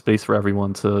not enough space for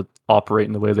everyone to operate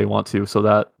in the way they want to, so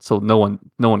no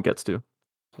one gets to.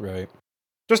 Right.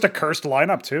 Just a cursed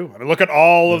lineup too. I mean, look at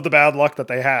all of the bad luck that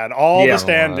they had. All the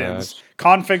stand-ins.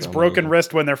 Config's broken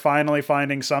wrist when they're finally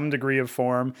finding some degree of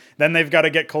form. Then they've got to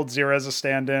get Coldzera as a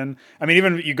stand-in. I mean,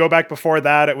 even you go back before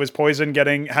that, it was Poison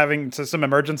having to some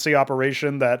emergency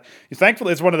operation that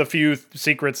thankfully it's one of the few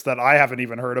secrets that I haven't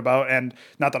even heard about. And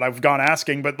not that I've gone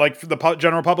asking, but like the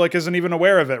general public isn't even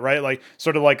aware of it, right? Like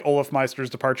sort of like Olaf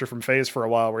Meister's departure from FaZe for a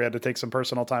while where he had to take some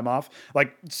personal time off.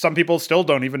 Like some people still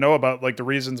don't even know about like the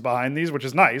reasons behind these, which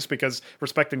is nice because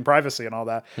respecting privacy and all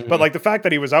that. Mm-hmm. But like the fact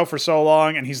that he was out for so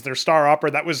long and he's their star opera,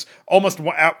 that was almost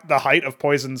at the height of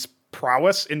Poison's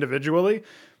prowess individually.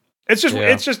 It's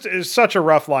such a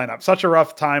rough lineup, such a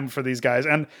rough time for these guys.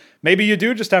 And maybe you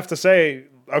do just have to say,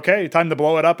 okay, time to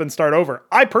blow it up and start over.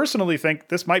 I personally think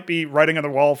this might be writing on the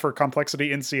wall for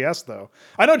Complexity in CS though.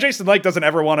 I know Jason Lake doesn't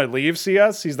ever want to leave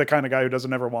CS. He's the kind of guy who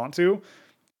doesn't ever want to.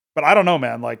 But I don't know,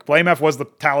 man. Like, BlameF was the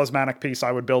talismanic piece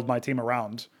I would build my team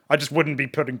around. I just wouldn't be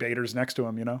putting baiters next to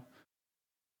him, you know?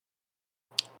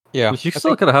 Yeah. But you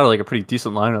still could have had like a pretty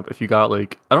decent lineup if you got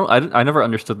like I never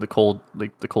understood the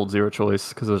Coldzera choice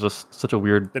because it was just such a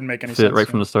weird didn't make any fit sense right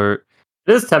from the start.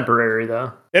 It is temporary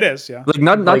though. It is, yeah. Like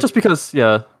not just because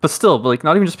but still, but like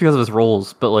not even just because of his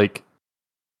roles, but like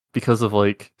because of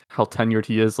like how tenured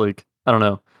he is. Like I don't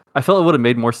know. I felt it would have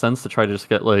made more sense to try to just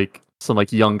get like some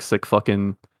like young sick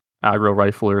fucking aggro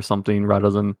rifler or something rather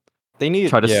than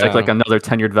try to stick like another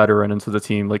tenured veteran into the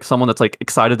team, like someone that's like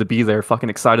excited to be there,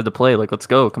 fucking excited to play. Like let's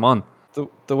go, come on.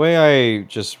 The way I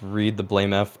just read the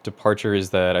BlameF departure is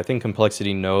that I think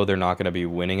Complexity know they're not going to be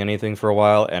winning anything for a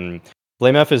while, and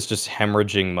BlameF is just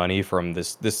hemorrhaging money from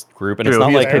this group, and it's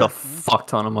not like paid a fuck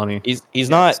ton of money. He's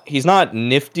not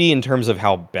nifty in terms of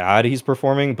how bad he's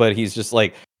performing, but he's just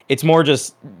like, it's more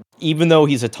just, even though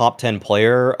he's a top 10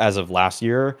 player as of last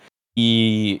year,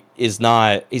 he's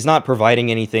not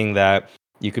providing anything that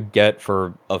you could get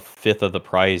for a fifth of the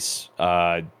price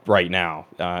right now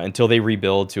until they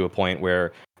rebuild to a point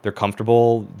where they're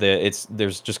comfortable.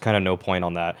 There's just kind of no point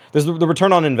on that. The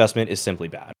return on investment is simply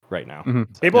bad right now.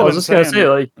 Mm-hmm. I was just gonna say,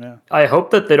 like, I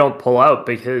hope that they don't pull out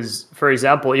because, for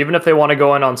example, even if they want to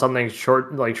go in on something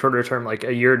shorter term, like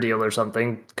a year deal or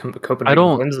something,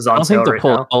 Copenhagen Twins is on sale right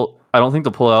now. I don't think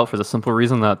they'll pull out for the simple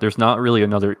reason that there's not really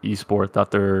another esport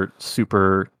that they're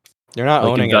super. They're not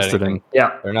like, owning invested in.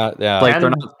 Yeah, they're not. Yeah, like and, they're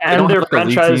not. And they're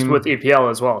franchised with EPL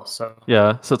as well. So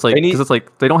yeah, so it's like because it's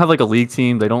like they don't have like a league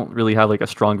team. They don't really have like a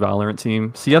strong Valorant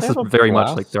team. CS is very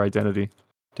much like their identity.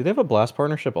 Do they have a Blast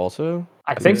partnership also?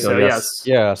 I think so. Yes.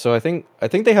 Yeah. So I think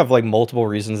they have like multiple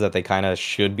reasons that they kind of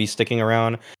should be sticking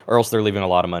around, or else they're leaving a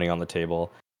lot of money on the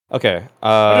table. Okay.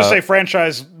 I'll just say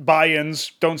franchise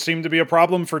buy-ins don't seem to be a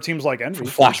problem for teams like Envy.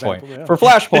 For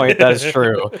Flashpoint, that is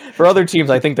true. For other teams,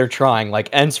 I think they're trying. Like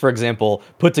ENCE, for example,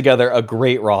 put together a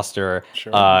great roster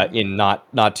in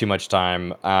not too much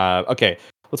time. Okay,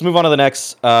 let's move on to the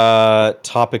next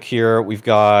topic here. We've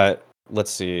got, let's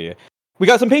see. We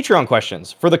got some Patreon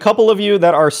questions. For the couple of you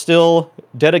that are still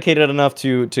dedicated enough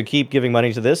to keep giving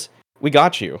money to this, we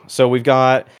got you. So we've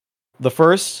got the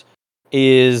first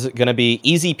is going to be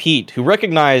Easy Pete, who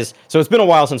recognized... So it's been a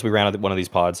while since we ran one of these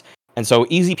pods. And so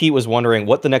Easy Pete was wondering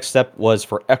what the next step was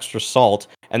for Extra Salt.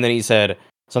 And then he said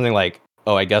something like,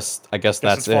 oh, I guess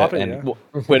that's it. Floppy, and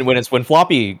when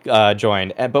Floppy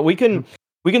joined. But we can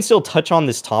still touch on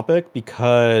this topic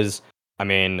because, I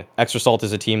mean, Extra Salt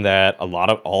is a team that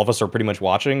all of us are pretty much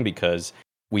watching because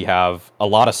we have a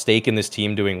lot of stake in this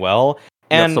team doing well.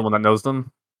 And someone that knows them.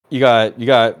 We all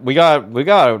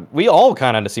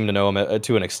kind of seem to know him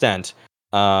to an extent.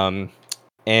 And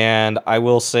I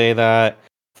will say that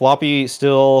Floppy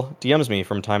still DMs me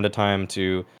from time to time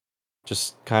to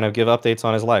just kind of give updates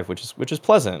on his life, which is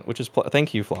pleasant.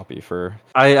 Thank you, Floppy, for.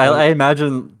 I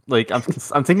imagine like I'm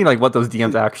thinking like what those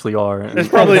DMs actually are. It's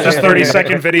probably just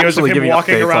 30-second videos of him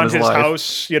walking around his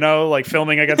house, you know, like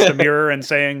filming against a mirror and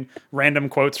saying random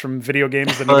quotes from video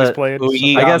games that he's played.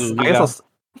 I guess.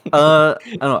 I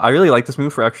don't know. I really like this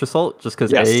move for Extra Salt just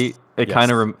because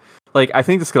kind of like I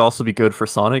think this could also be good for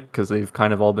Sonic because they've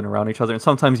kind of all been around each other, and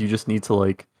sometimes you just need to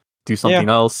like do something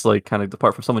else, like kind of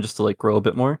depart from someone just to like grow a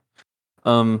bit more.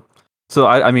 So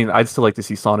I mean I'd still like to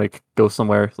see Sonic go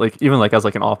somewhere like even like as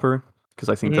like an offer because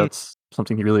I think Mhm. that's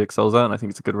something he really excels at, and I think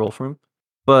it's a good role for him.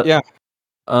 But Yeah.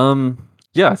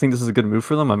 yeah, I think this is a good move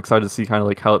for them. I'm excited to see kind of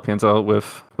like how it pans out with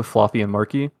Floppy and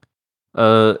Marky.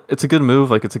 It's a good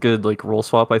move. Like it's a good like role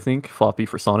swap. I think Floppy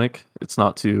for Sonic. It's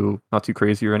not too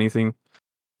crazy or anything.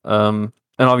 And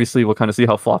obviously we'll kind of see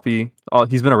how Floppy.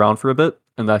 He's been around for a bit,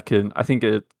 and that can. I think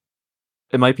it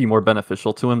might be more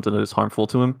beneficial to him than it is harmful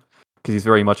to him, because he's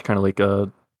very much kind of like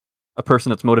a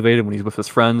person that's motivated when he's with his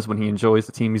friends, when he enjoys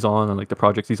the team he's on and like the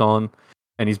projects he's on.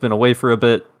 And he's been away for a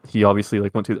bit. He obviously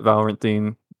like went through the Valorant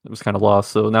thing. It was kind of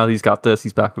lost. So now that he's got this,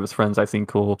 he's back with his friends. I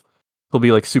think he'll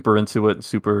be like super into it and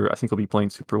super. I think he'll be playing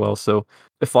super well. So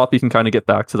if Floppy can kind of get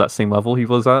back to that same level he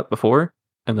was at before,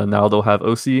 and then now they'll have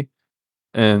OC,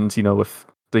 and if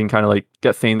they can kind of like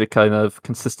get Fane to kind of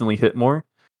consistently hit more,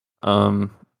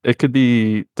 it could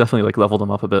be definitely like level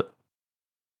them up a bit.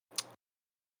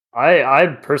 I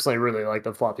personally really like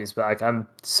the Floppy's back. I'm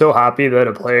so happy that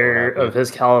a player happy. of his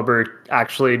caliber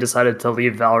actually decided to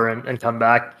leave Valorant and come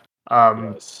back.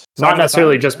 Yes. Not Sign of the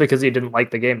necessarily times, just yeah. because he didn't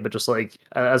like the game, but just like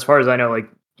as far as I know, like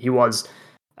he was.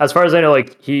 As far as I know,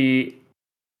 like he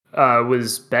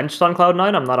was benched on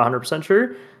Cloud9. I'm not 100%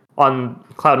 sure on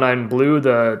Cloud9 Blue,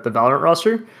 the Valorant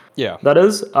roster. Yeah. That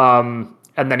is.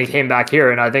 And then he came back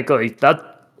here, and I think like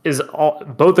that is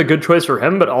both a good choice for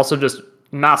him, but also just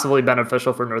massively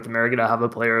beneficial for North America to have a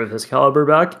player of his caliber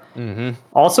back. Mm-hmm.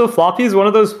 Also, Floppy is one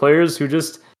of those players who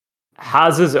just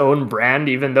has his own brand,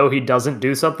 even though he doesn't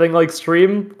do something like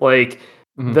stream. Like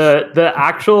Mhm. the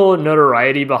actual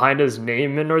notoriety behind his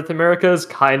name in North America is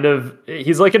kind of,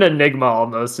 he's like an enigma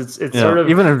almost. It's sort of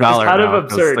even in it's Valorant kind of now,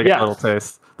 'cause absurd. they get Yeah, a little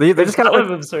taste. They just kind kind of of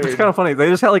like, absurd. it's kind of funny. They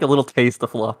just had like a little taste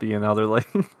of Floppy, and now they're like,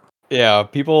 Yeah,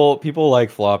 people like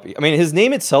Floppy. I mean, his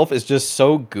name itself is just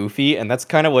so goofy, and that's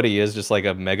kind of what he is, just like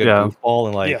a mega Yeah. goofball,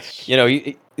 and like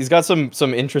Yes. he's got some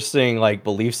interesting like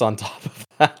beliefs on top of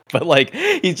that, but like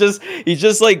he just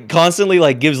like constantly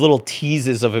like gives little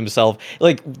teases of himself.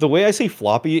 Like the way I say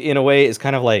Floppy in a way is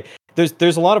kind of like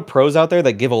there's a lot of pros out there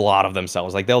that give a lot of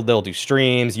themselves. Like they'll do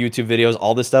streams, YouTube videos,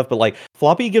 all this stuff, but like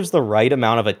Floppy gives the right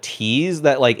amount of a tease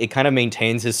that like it kind of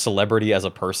maintains his celebrity as a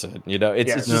person. It's Yeah.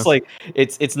 it's just like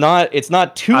it's not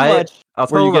too much I'll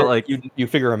where tell you you about get like you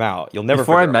figure him out. You'll never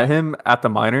before I figure met him out. him at the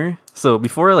minor. So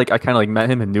before like I kind of like met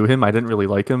him and knew him, I didn't really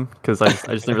like him because I just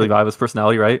didn't really vibe his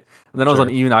personality, right? And then I was Sure.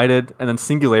 on E United, and then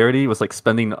Singularity was like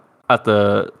spending at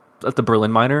the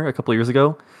Berlin minor a couple of years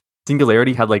ago.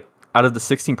 Singularity had like out of the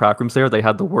 16 prac rooms there, they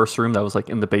had the worst room that was like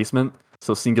in the basement.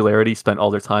 So Singularity spent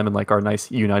all their time in like our nice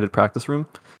E United practice room.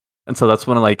 And so that's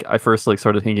when like I first like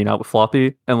started hanging out with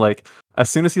Floppy, and like as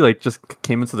soon as he like just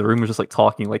came into the room and was just like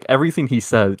talking, like everything he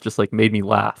said just like made me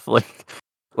laugh.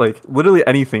 Like literally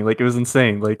anything. Like it was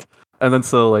insane. Like and then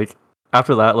so like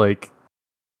after that like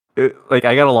like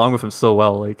I got along with him so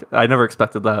well. Like I never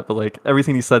expected that, but like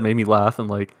everything he said made me laugh, and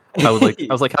like I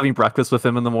was like having breakfast with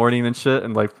him in the morning and shit,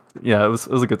 and like yeah, it was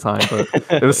a good time, but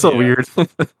it was so Yeah. weird.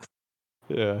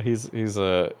 Yeah,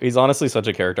 he's honestly such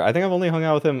a character. I think I've only hung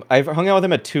out with him. I've hung out with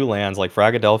him at two lands, like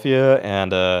Fragadelphia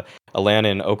and a land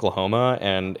in Oklahoma,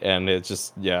 and it's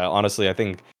just honestly, I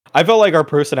think I felt like our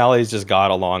personalities just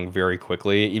got along very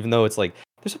quickly, even though it's like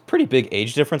there's a pretty big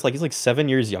age difference. Like he's like 7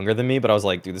 years younger than me, but I was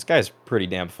like, dude, this guy's pretty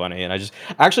damn funny. And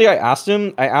I asked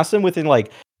him within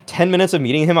like 10 minutes of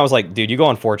meeting him, I was like, dude, you go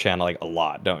on 4chan like a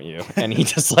lot, don't you? And he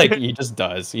just like he just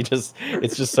does.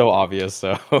 It's just so obvious.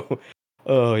 So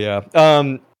oh yeah.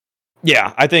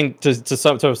 Yeah, I think to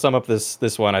sum up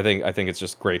this one, I think it's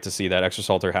just great to see that Extra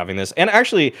Salter having this. And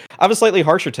actually, I have a slightly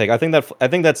harsher take. I think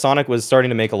that Sonic was starting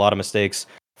to make a lot of mistakes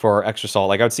for Extra Salt.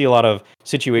 Like I would see a lot of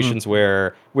situations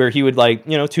where he would like,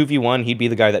 2v1, he'd be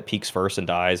the guy that peaks first and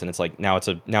dies, and it's like now it's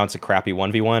a crappy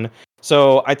 1v1.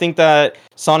 So I think that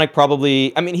Sonic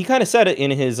probably, I mean, he kind of said it in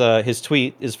his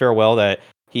tweet, his farewell, that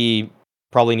he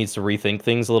probably needs to rethink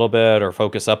things a little bit or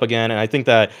focus up again. And I think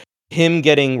that him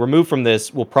getting removed from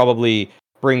this will probably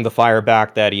bring the fire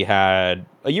back that he had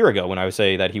a year ago, when I would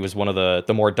say that he was one of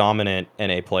the more dominant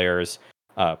NA players.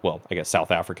 Well, I guess South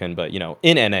African, but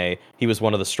in NA, he was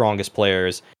one of the strongest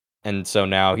players. And so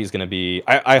now he's going to be,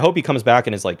 I hope he comes back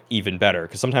and is like even better,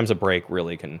 because sometimes a break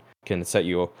really can set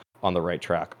you on the right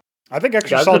track. I think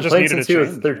Extra Guys Salt been just playing needed a since he was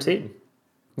change. 13.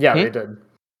 Yeah, Hmm? they did.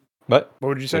 But What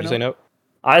would you say? did you say no?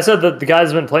 I said that the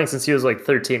guy's been playing since he was like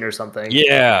 13 or something.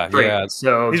 Yeah, Break. yeah.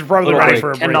 So He's probably ready I for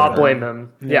a break. cannot blame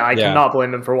him. Yeah, I Yeah. cannot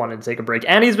blame him for wanting to take a break.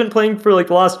 And he's been playing for like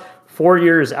the last 4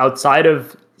 years outside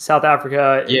of South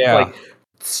Africa. Yeah. Like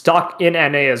stuck in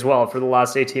NA as well for the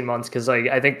last 18 months, because like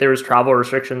I think there was travel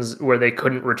restrictions where they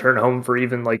couldn't return home for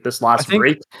even like this last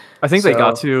break. I think they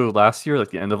got So- to last year, like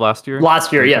the end of last year.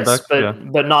 Last year, They came yes, back, but yeah.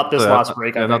 but not this So, last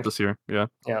break. Yeah, I not think. this year. Yeah.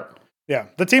 Yeah. Yeah,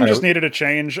 the team just needed a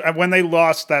change. When they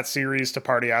lost that series to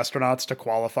Party Astronauts to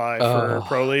qualify for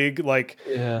Pro League, like,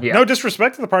 no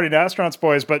disrespect to the Party Astronauts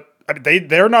boys, but I mean,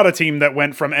 they're not a team that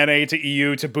went from NA to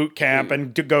EU to boot camp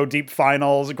and to go deep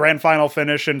finals, grand final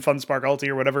finish in FunSpark Ulti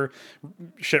or whatever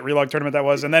shit relog tournament that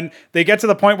was. And then they get to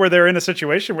the point where they're in a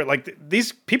situation where, like,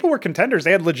 these people were contenders.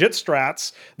 They had legit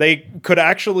strats. They could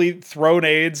actually throw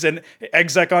nades and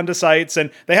exec onto sites.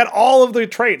 And they had all of the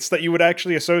traits that you would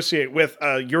actually associate with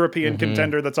a European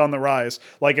contender that's on the rise.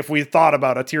 Like if we thought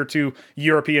about a tier 2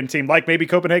 European team, like maybe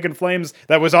Copenhagen Flames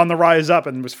that was on the rise up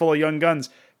and was full of young guns.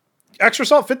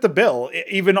 Extrasalt fit the bill,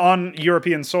 even on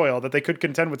European soil, that they could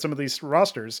contend with some of these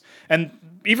rosters. And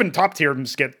even top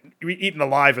tiers get eaten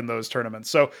alive in those tournaments.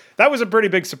 So that was a pretty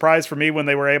big surprise for me when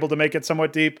they were able to make it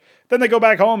somewhat deep. Then they go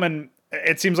back home and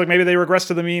it seems like maybe they regress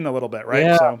to the mean a little bit, right?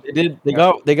 Yeah, so, they did.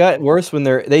 They got worse when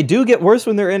they do get worse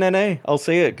when they're in NA. I'll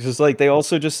say it because like they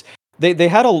also just they've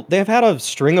had a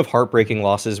string of heartbreaking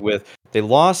losses. They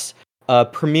lost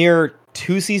Premier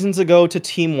 2 seasons ago to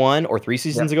Team 1 or 3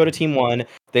 seasons ago to Team 1.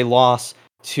 They lost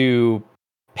to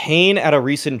Pain at a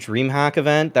recent DreamHack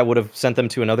event that would have sent them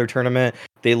to another tournament.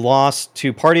 They lost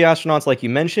to Party Astronauts, like you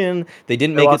mentioned. They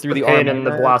didn't make it through the Pain in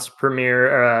the Blast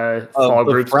Premier fall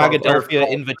the group. Bragadelphia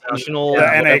Invitational. the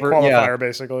NA whatever. qualifier,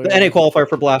 basically. The NA qualifier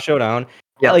for Blast Showdown.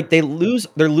 Yeah. Like they're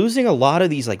losing a lot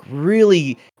of these like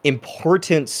really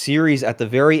important series at the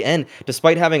very end,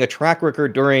 despite having a track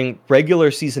record during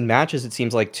regular season matches, it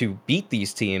seems like, to beat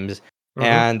these teams.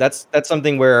 And that's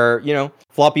something where, you know,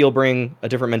 Floppy will bring a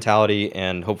different mentality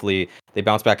and hopefully they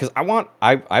bounce back. Because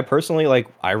I personally, like,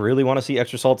 I really want to see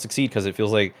Extrasalt succeed because it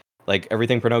feels like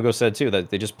everything Pronogo said too,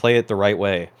 that they just play it the right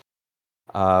way.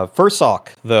 Fursock,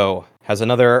 though, has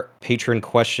another patron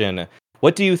question.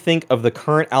 What do you think of the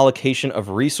current allocation of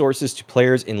resources to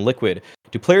players in Liquid?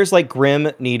 Do players like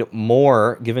Grim need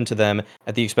more given to them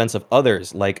at the expense of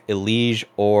others like Elige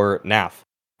or Naf?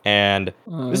 And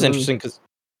this is interesting because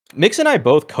Mix and I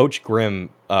both coach Grim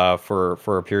for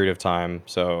a period of time.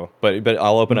 So, but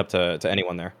I'll open up to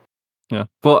anyone there. Yeah.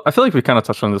 Well, I feel like we kind of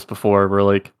touched on this before, where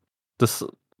like this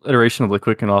iteration of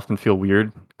Liquid can often feel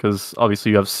weird because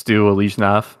obviously you have Stu, Elige,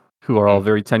 Naf, who are all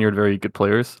very tenured, very good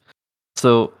players.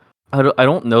 So I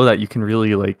don't know that you can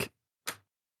really like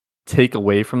take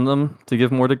away from them to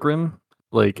give more to Grim.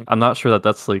 Like I'm not sure that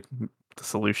that's like the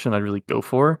solution I'd really go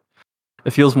for.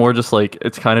 It feels more just like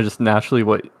it's kind of just naturally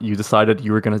what you decided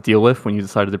you were going to deal with when you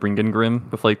decided to bring in Grim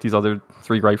with like these other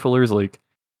 3 riflers. Like,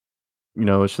 you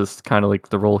know, it's just kind of like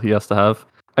the role he has to have.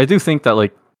 I do think that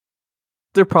like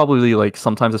they're probably like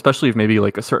sometimes, especially if maybe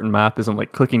like a certain map isn't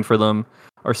like clicking for them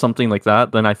or something like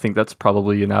that, then I think that's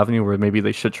probably an avenue where maybe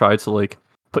they should try to like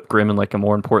put Grim in like a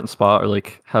more important spot or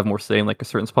like have more say in like a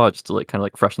certain spot just to like kind of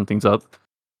like freshen things up.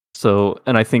 So,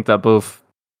 and I think that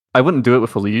I wouldn't do it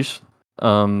with Elige,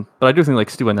 but I do think like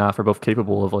Stu and Naf are both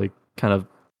capable of like kind of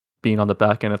being on the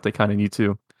back end if they kind of need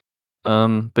to.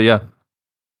 But yeah.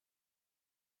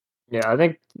 Yeah, I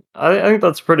think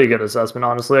that's a pretty good assessment,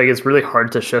 honestly. Like it's really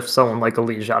hard to shift someone like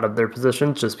Elige out of their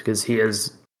position just because he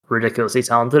is ridiculously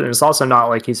talented, and it's also not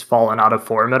like he's fallen out of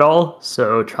form at all.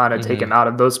 So trying to take him out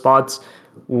of those spots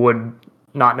would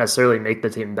not necessarily make the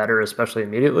team better, especially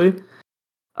immediately.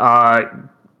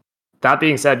 That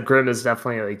being said, Grim is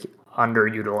definitely like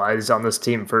underutilized on this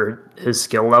team for his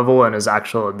skill level and his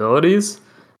actual abilities,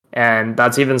 and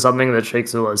that's even something that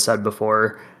Shakespeare has said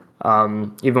before.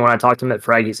 Even when I talked to him at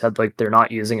Frag, he said like they're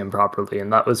not using him properly,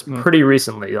 and that was pretty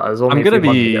recently. That was only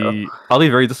I'll be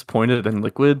very disappointed in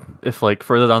Liquid if like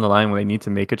further down the line when they need to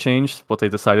make a change, what they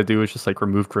decide to do is just like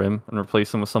remove Grim and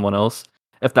replace him with someone else.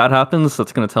 If that happens,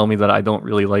 that's going to tell me that I don't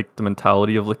really like the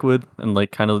mentality of Liquid and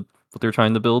like kind of what they're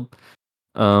trying to build.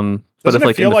 But Doesn't if it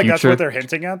like feel in the like future, that's what they're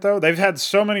hinting at, though? They've had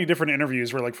so many different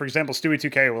interviews where, like, for example,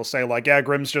 Stewie2K will say, like, yeah,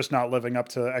 Grim's just not living up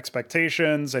to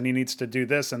expectations and he needs to do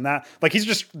this and that. Like,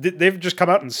 they've just come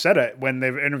out and said it when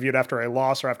they've interviewed after a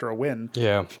loss or after a win.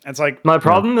 Yeah. It's like... My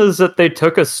problem is that they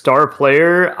took a star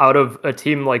player out of a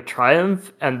team like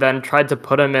Triumph and then tried to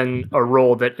put him in a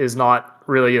role that is not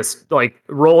really a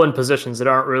role in positions that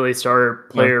aren't really star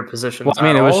player positions. Well, I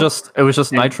mean, it was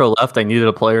just Nitro left. They needed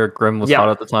a player. Grim was hot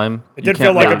at the time. It did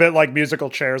feel like a bit like musical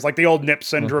chairs, like the old Nip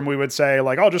syndrome. We would say,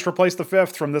 like, "Oh, just replace the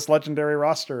 5th from this legendary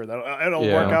roster. It'll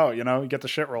work out." You know, you get the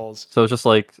shit rolls. So it's just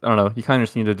like I don't know. You kind of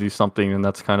just need to do something, and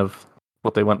that's kind of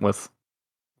what they went with.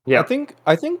 Yeah,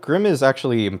 I think Grim is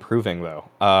actually improving though.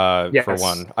 For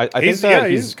one, I think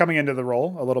he's coming into the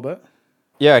role a little bit.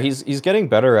 Yeah, he's getting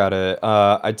better at it.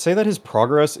 I'd say that his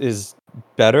progress is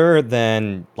better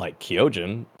than like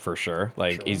Kyojin for sure.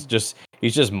 Like he's just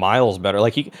he's just miles better.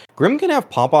 Like Grim can have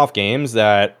pop off games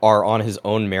that are on his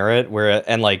own merit,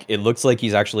 and like it looks like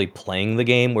he's actually playing the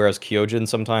game, whereas Kyojin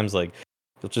sometimes like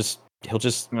he'll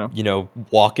just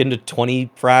walk into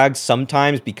 20 frags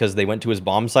sometimes because they went to his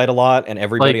bomb site a lot, and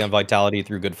everybody Like- on Vitality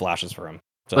threw good flashes for him.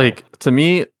 So, Like to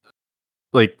me,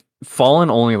 like Fallen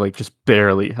only like just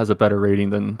barely has a better rating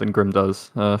than Grim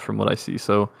does, from what I see.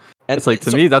 So and it's like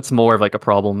to me that's more of like a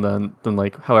problem than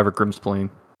like however Grim's playing.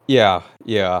 Yeah.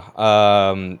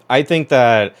 I think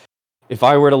that if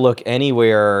I were to look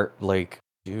anywhere, like,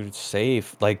 dude,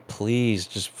 safe, like, please,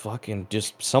 just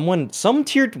some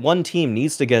tier 1 team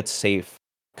needs to get safe.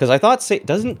 Because I thought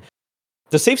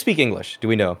does safe speak English? Do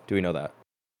we know that?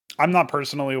 I'm not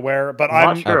personally aware, but I'm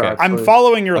I'm not sure. okay. I'm actually.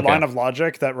 following your Okay. line of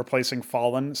logic that replacing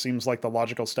Fallen seems like the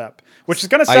logical step, which is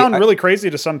going to sound really crazy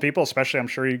to some people, especially I'm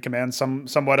sure he commands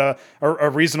somewhat a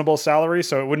reasonable salary,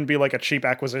 so it wouldn't be like a cheap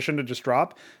acquisition to just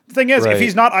drop. The thing is, Right. if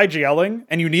he's not IGLing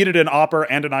and you needed an Opper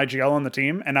and an IGL on the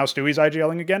team, and now Stewie's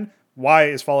IGLing again, why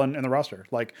is Fallen in the roster?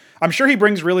 Like, I'm sure he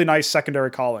brings really nice secondary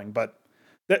calling, but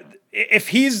if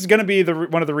he's going to be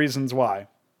one of the reasons why,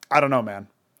 I don't know, man.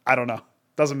 I don't know.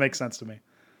 Doesn't make sense to me.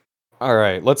 All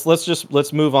right, let's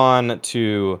move on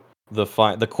to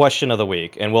the question of the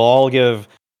week, and we'll all give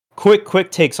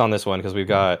quick takes on this one because we've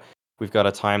got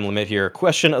a time limit here.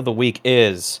 Question of the week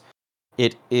is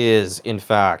in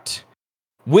fact,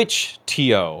 which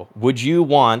TO would you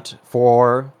want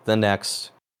for the next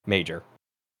major?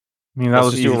 I mean that Let's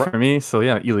was just do easy a for me. So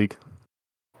yeah, E-League.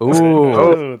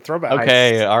 Ooh, throwback.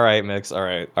 Okay, all right, Mix. All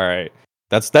right.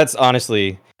 That's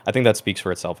honestly, I think that speaks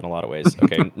for itself in a lot of ways.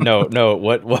 Okay, no.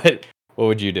 What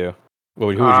would you do? Who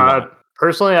would you want?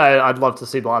 Personally, I'd love to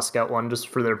see Blast get one just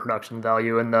for their production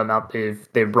value and the amount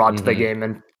they've brought to the Mhm. game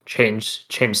and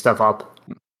change stuff up.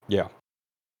 Yeah.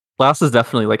 Blast is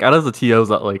definitely like out of the TOs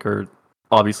that like are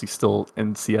obviously still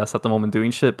in CS at the moment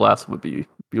doing shit. Blast would be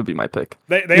my pick.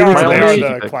 They My are only-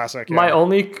 the classic. Yeah. My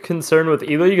only concern with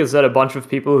E-League is that a bunch of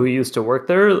people who used to work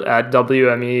there at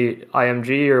WME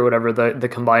IMG or whatever the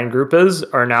combined group is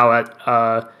are now at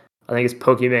I think it's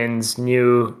Pokemon's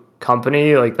new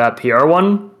company, like that PR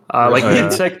one. Like Oh, yeah.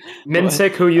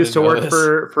 Minsik, who used to didn't know work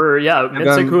this. for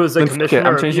Minsik, who was the Okay, commissioner.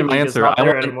 I'm of changing my E-League, is answer. not I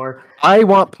there want- anymore. I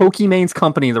want Pokemon's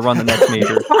company to run the next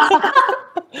major.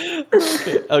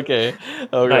 Okay.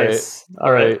 Nice.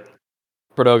 All right.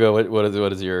 Prodoga,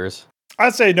 what is yours?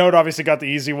 I'd say Node obviously got the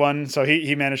easy one, so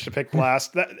he managed to pick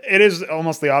Blast. It is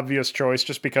almost the obvious choice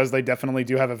just because they definitely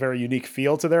do have a very unique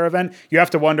feel to their event. You have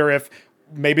to wonder if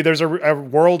maybe there's a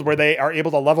world where they are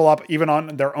able to level up even on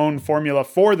their own formula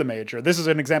for the major. This is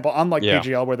an example, unlike Yeah.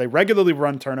 PGL, where they regularly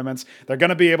run tournaments. They're going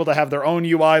to be able to have their own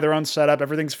UI, their own setup.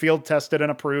 Everything's field tested and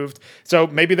approved. So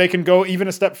maybe they can go even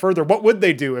a step further. What would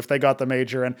they do if they got the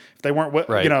major and if they weren't,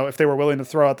 Right. if they were willing to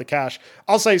throw out the cash?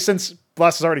 I'll say, since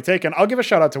Blast is already taken, I'll give a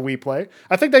shout out to WePlay.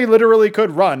 I think they literally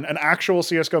could run an actual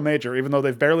CS:GO major, even though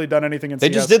they've barely done anything in They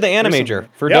CS. just did the animator recently.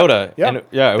 for Yeah, Dota. yeah. And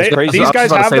it was crazy. These I was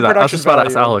guys about to have say the that. I was production just about to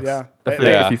ask value. Alex Yeah.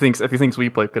 Yeah. if he thinks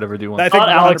WePlay could ever do one. I I think thought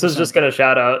Alex 100%. was just gonna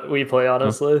shout out WePlay,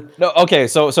 honestly. No, okay,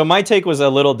 so my take was a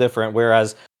little different,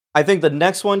 whereas I think the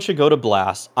next one should go to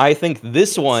Blast. I think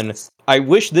this one, I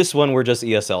wish this one were just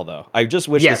ESL though. I just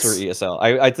wish Yes. this were ESL.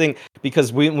 I think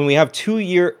because when we have 2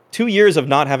 years of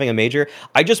not having a major,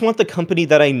 I just want the company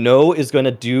that I know is going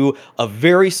to do a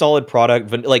very solid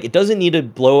product. Like, it doesn't need to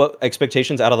blow up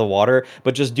expectations out of the water,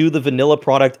 but just do the vanilla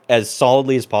product as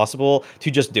solidly as possible to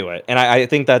just do it. And I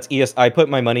think that's I put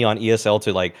my money on ESL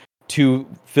to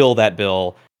fill that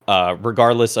bill.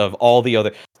 Regardless of all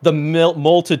the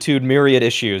multitude myriad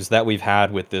issues that we've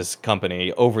had with this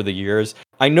company over the years,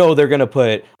 I know they're going to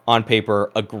put on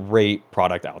paper a great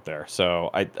product out there. So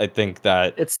I think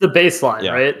that It's the baseline,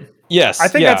 Yeah. right? yes, I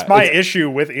think yeah, that's my it's- issue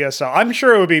with ESL. I'm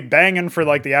sure it would be banging for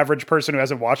like the average person who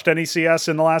hasn't watched any CS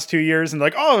in the last 2 years and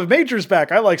like, oh, Major's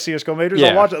back. I like CS:GO Majors. I'll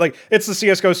Yeah. watch it. Like, it's the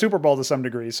CS:GO Super Bowl to some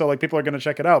degree. So like people are going to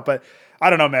check it out. But I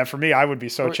don't know, man. For me, I would be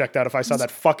so checked out if I saw that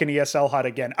fucking ESL HUD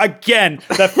again. Again,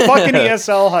 that fucking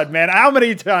ESL HUD, man. How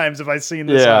many times have I seen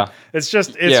this? Yeah. HUD? It's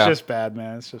just bad,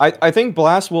 man. It's just I think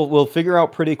Blast will figure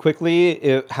out pretty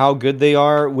quickly how good they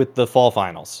are with the fall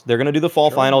finals. They're going to do the fall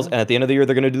finals, and at the end of the year,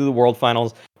 they're going to do the world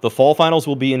finals. The fall finals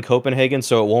will be in Copenhagen,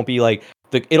 so it won't be like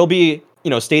it'll be,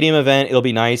 stadium event. It'll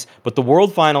be nice, but the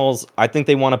world finals, I think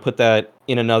they want to put that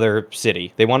in another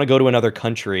city. They want to go to another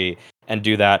country and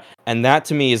do that. And that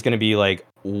to me is going to be like,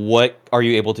 what are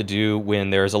you able to do when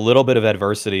there's a little bit of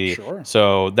adversity? Sure.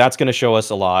 So that's going to show us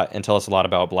a lot and tell us a lot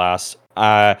about Blast.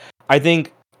 I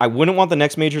think I wouldn't want the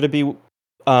next major to be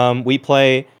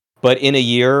WePlay, but in a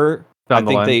year, Down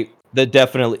the I line. think they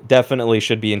definitely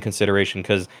should be in consideration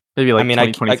because Maybe like I mean, I-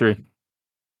 2023.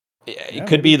 It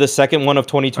could be the second one of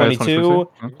 2022,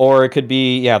 2022, or it could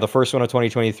be the first one of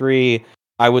 2023.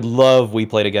 I would love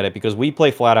WePlay to get it because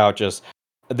WePlay flat out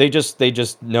they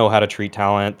just know how to treat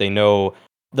talent. They know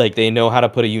how to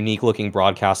put a unique looking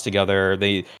broadcast together.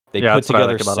 They put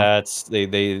together sets. They're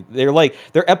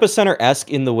Epicenter-esque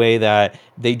in the way that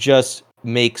they just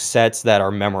make sets that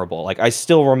are memorable. Like I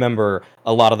still remember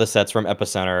a lot of the sets from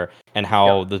Epicenter and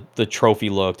how the trophy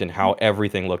looked and how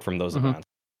everything looked from those events.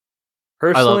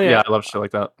 Personally, I love shit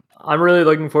like that. I'm really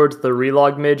looking forward to the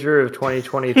Relog Major of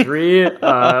 2023,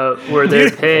 where they're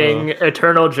paying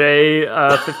Eternal J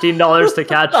 $15 to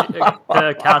cast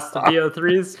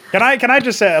VO3s. Can I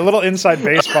just say a little inside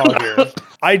baseball here?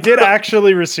 I did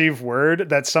actually receive word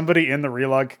that somebody in the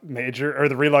Relog Major or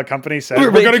the Relog company said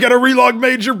we're gonna get a Relog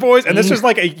Major, boys, and this was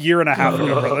like a year and a half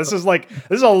ago, bro. This is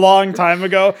a long time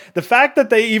ago. The fact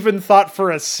that they even thought for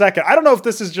a second, I don't know if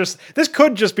this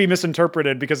could just be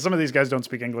misinterpreted because some of these guys don't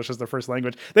speak English as their first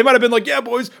language. They might have been like, yeah,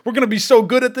 boys, we're going to be so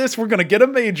good at this. We're going to get a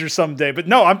major someday. But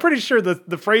no, I'm pretty sure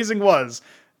the phrasing was,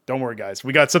 don't worry, guys.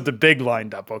 We got something big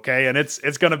lined up, okay? And it's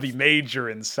going to be major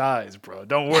in size, bro.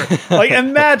 Don't worry. Like,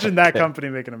 imagine that company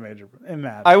making a major.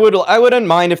 Imagine. I wouldn't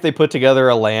mind if they put together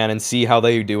a LAN and see how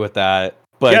they do with that.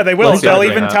 But yeah, they will. They'll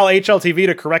even tell HLTV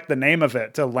to correct the name of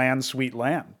it to LAN Sweet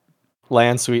LAN.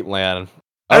 LAN Sweet LAN.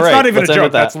 That's not even a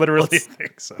joke. That's literally a thing.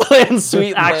 So. LAN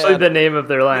Sweet actually the name of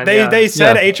their LAN. They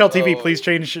said HLTV, please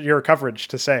change your coverage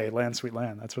to say LAN Sweet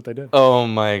LAN. That's what they did. Oh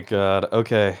my god.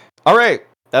 Okay. All right.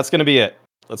 That's gonna be it.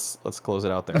 Let's close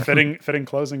it out there. Fitting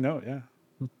closing note. Yeah.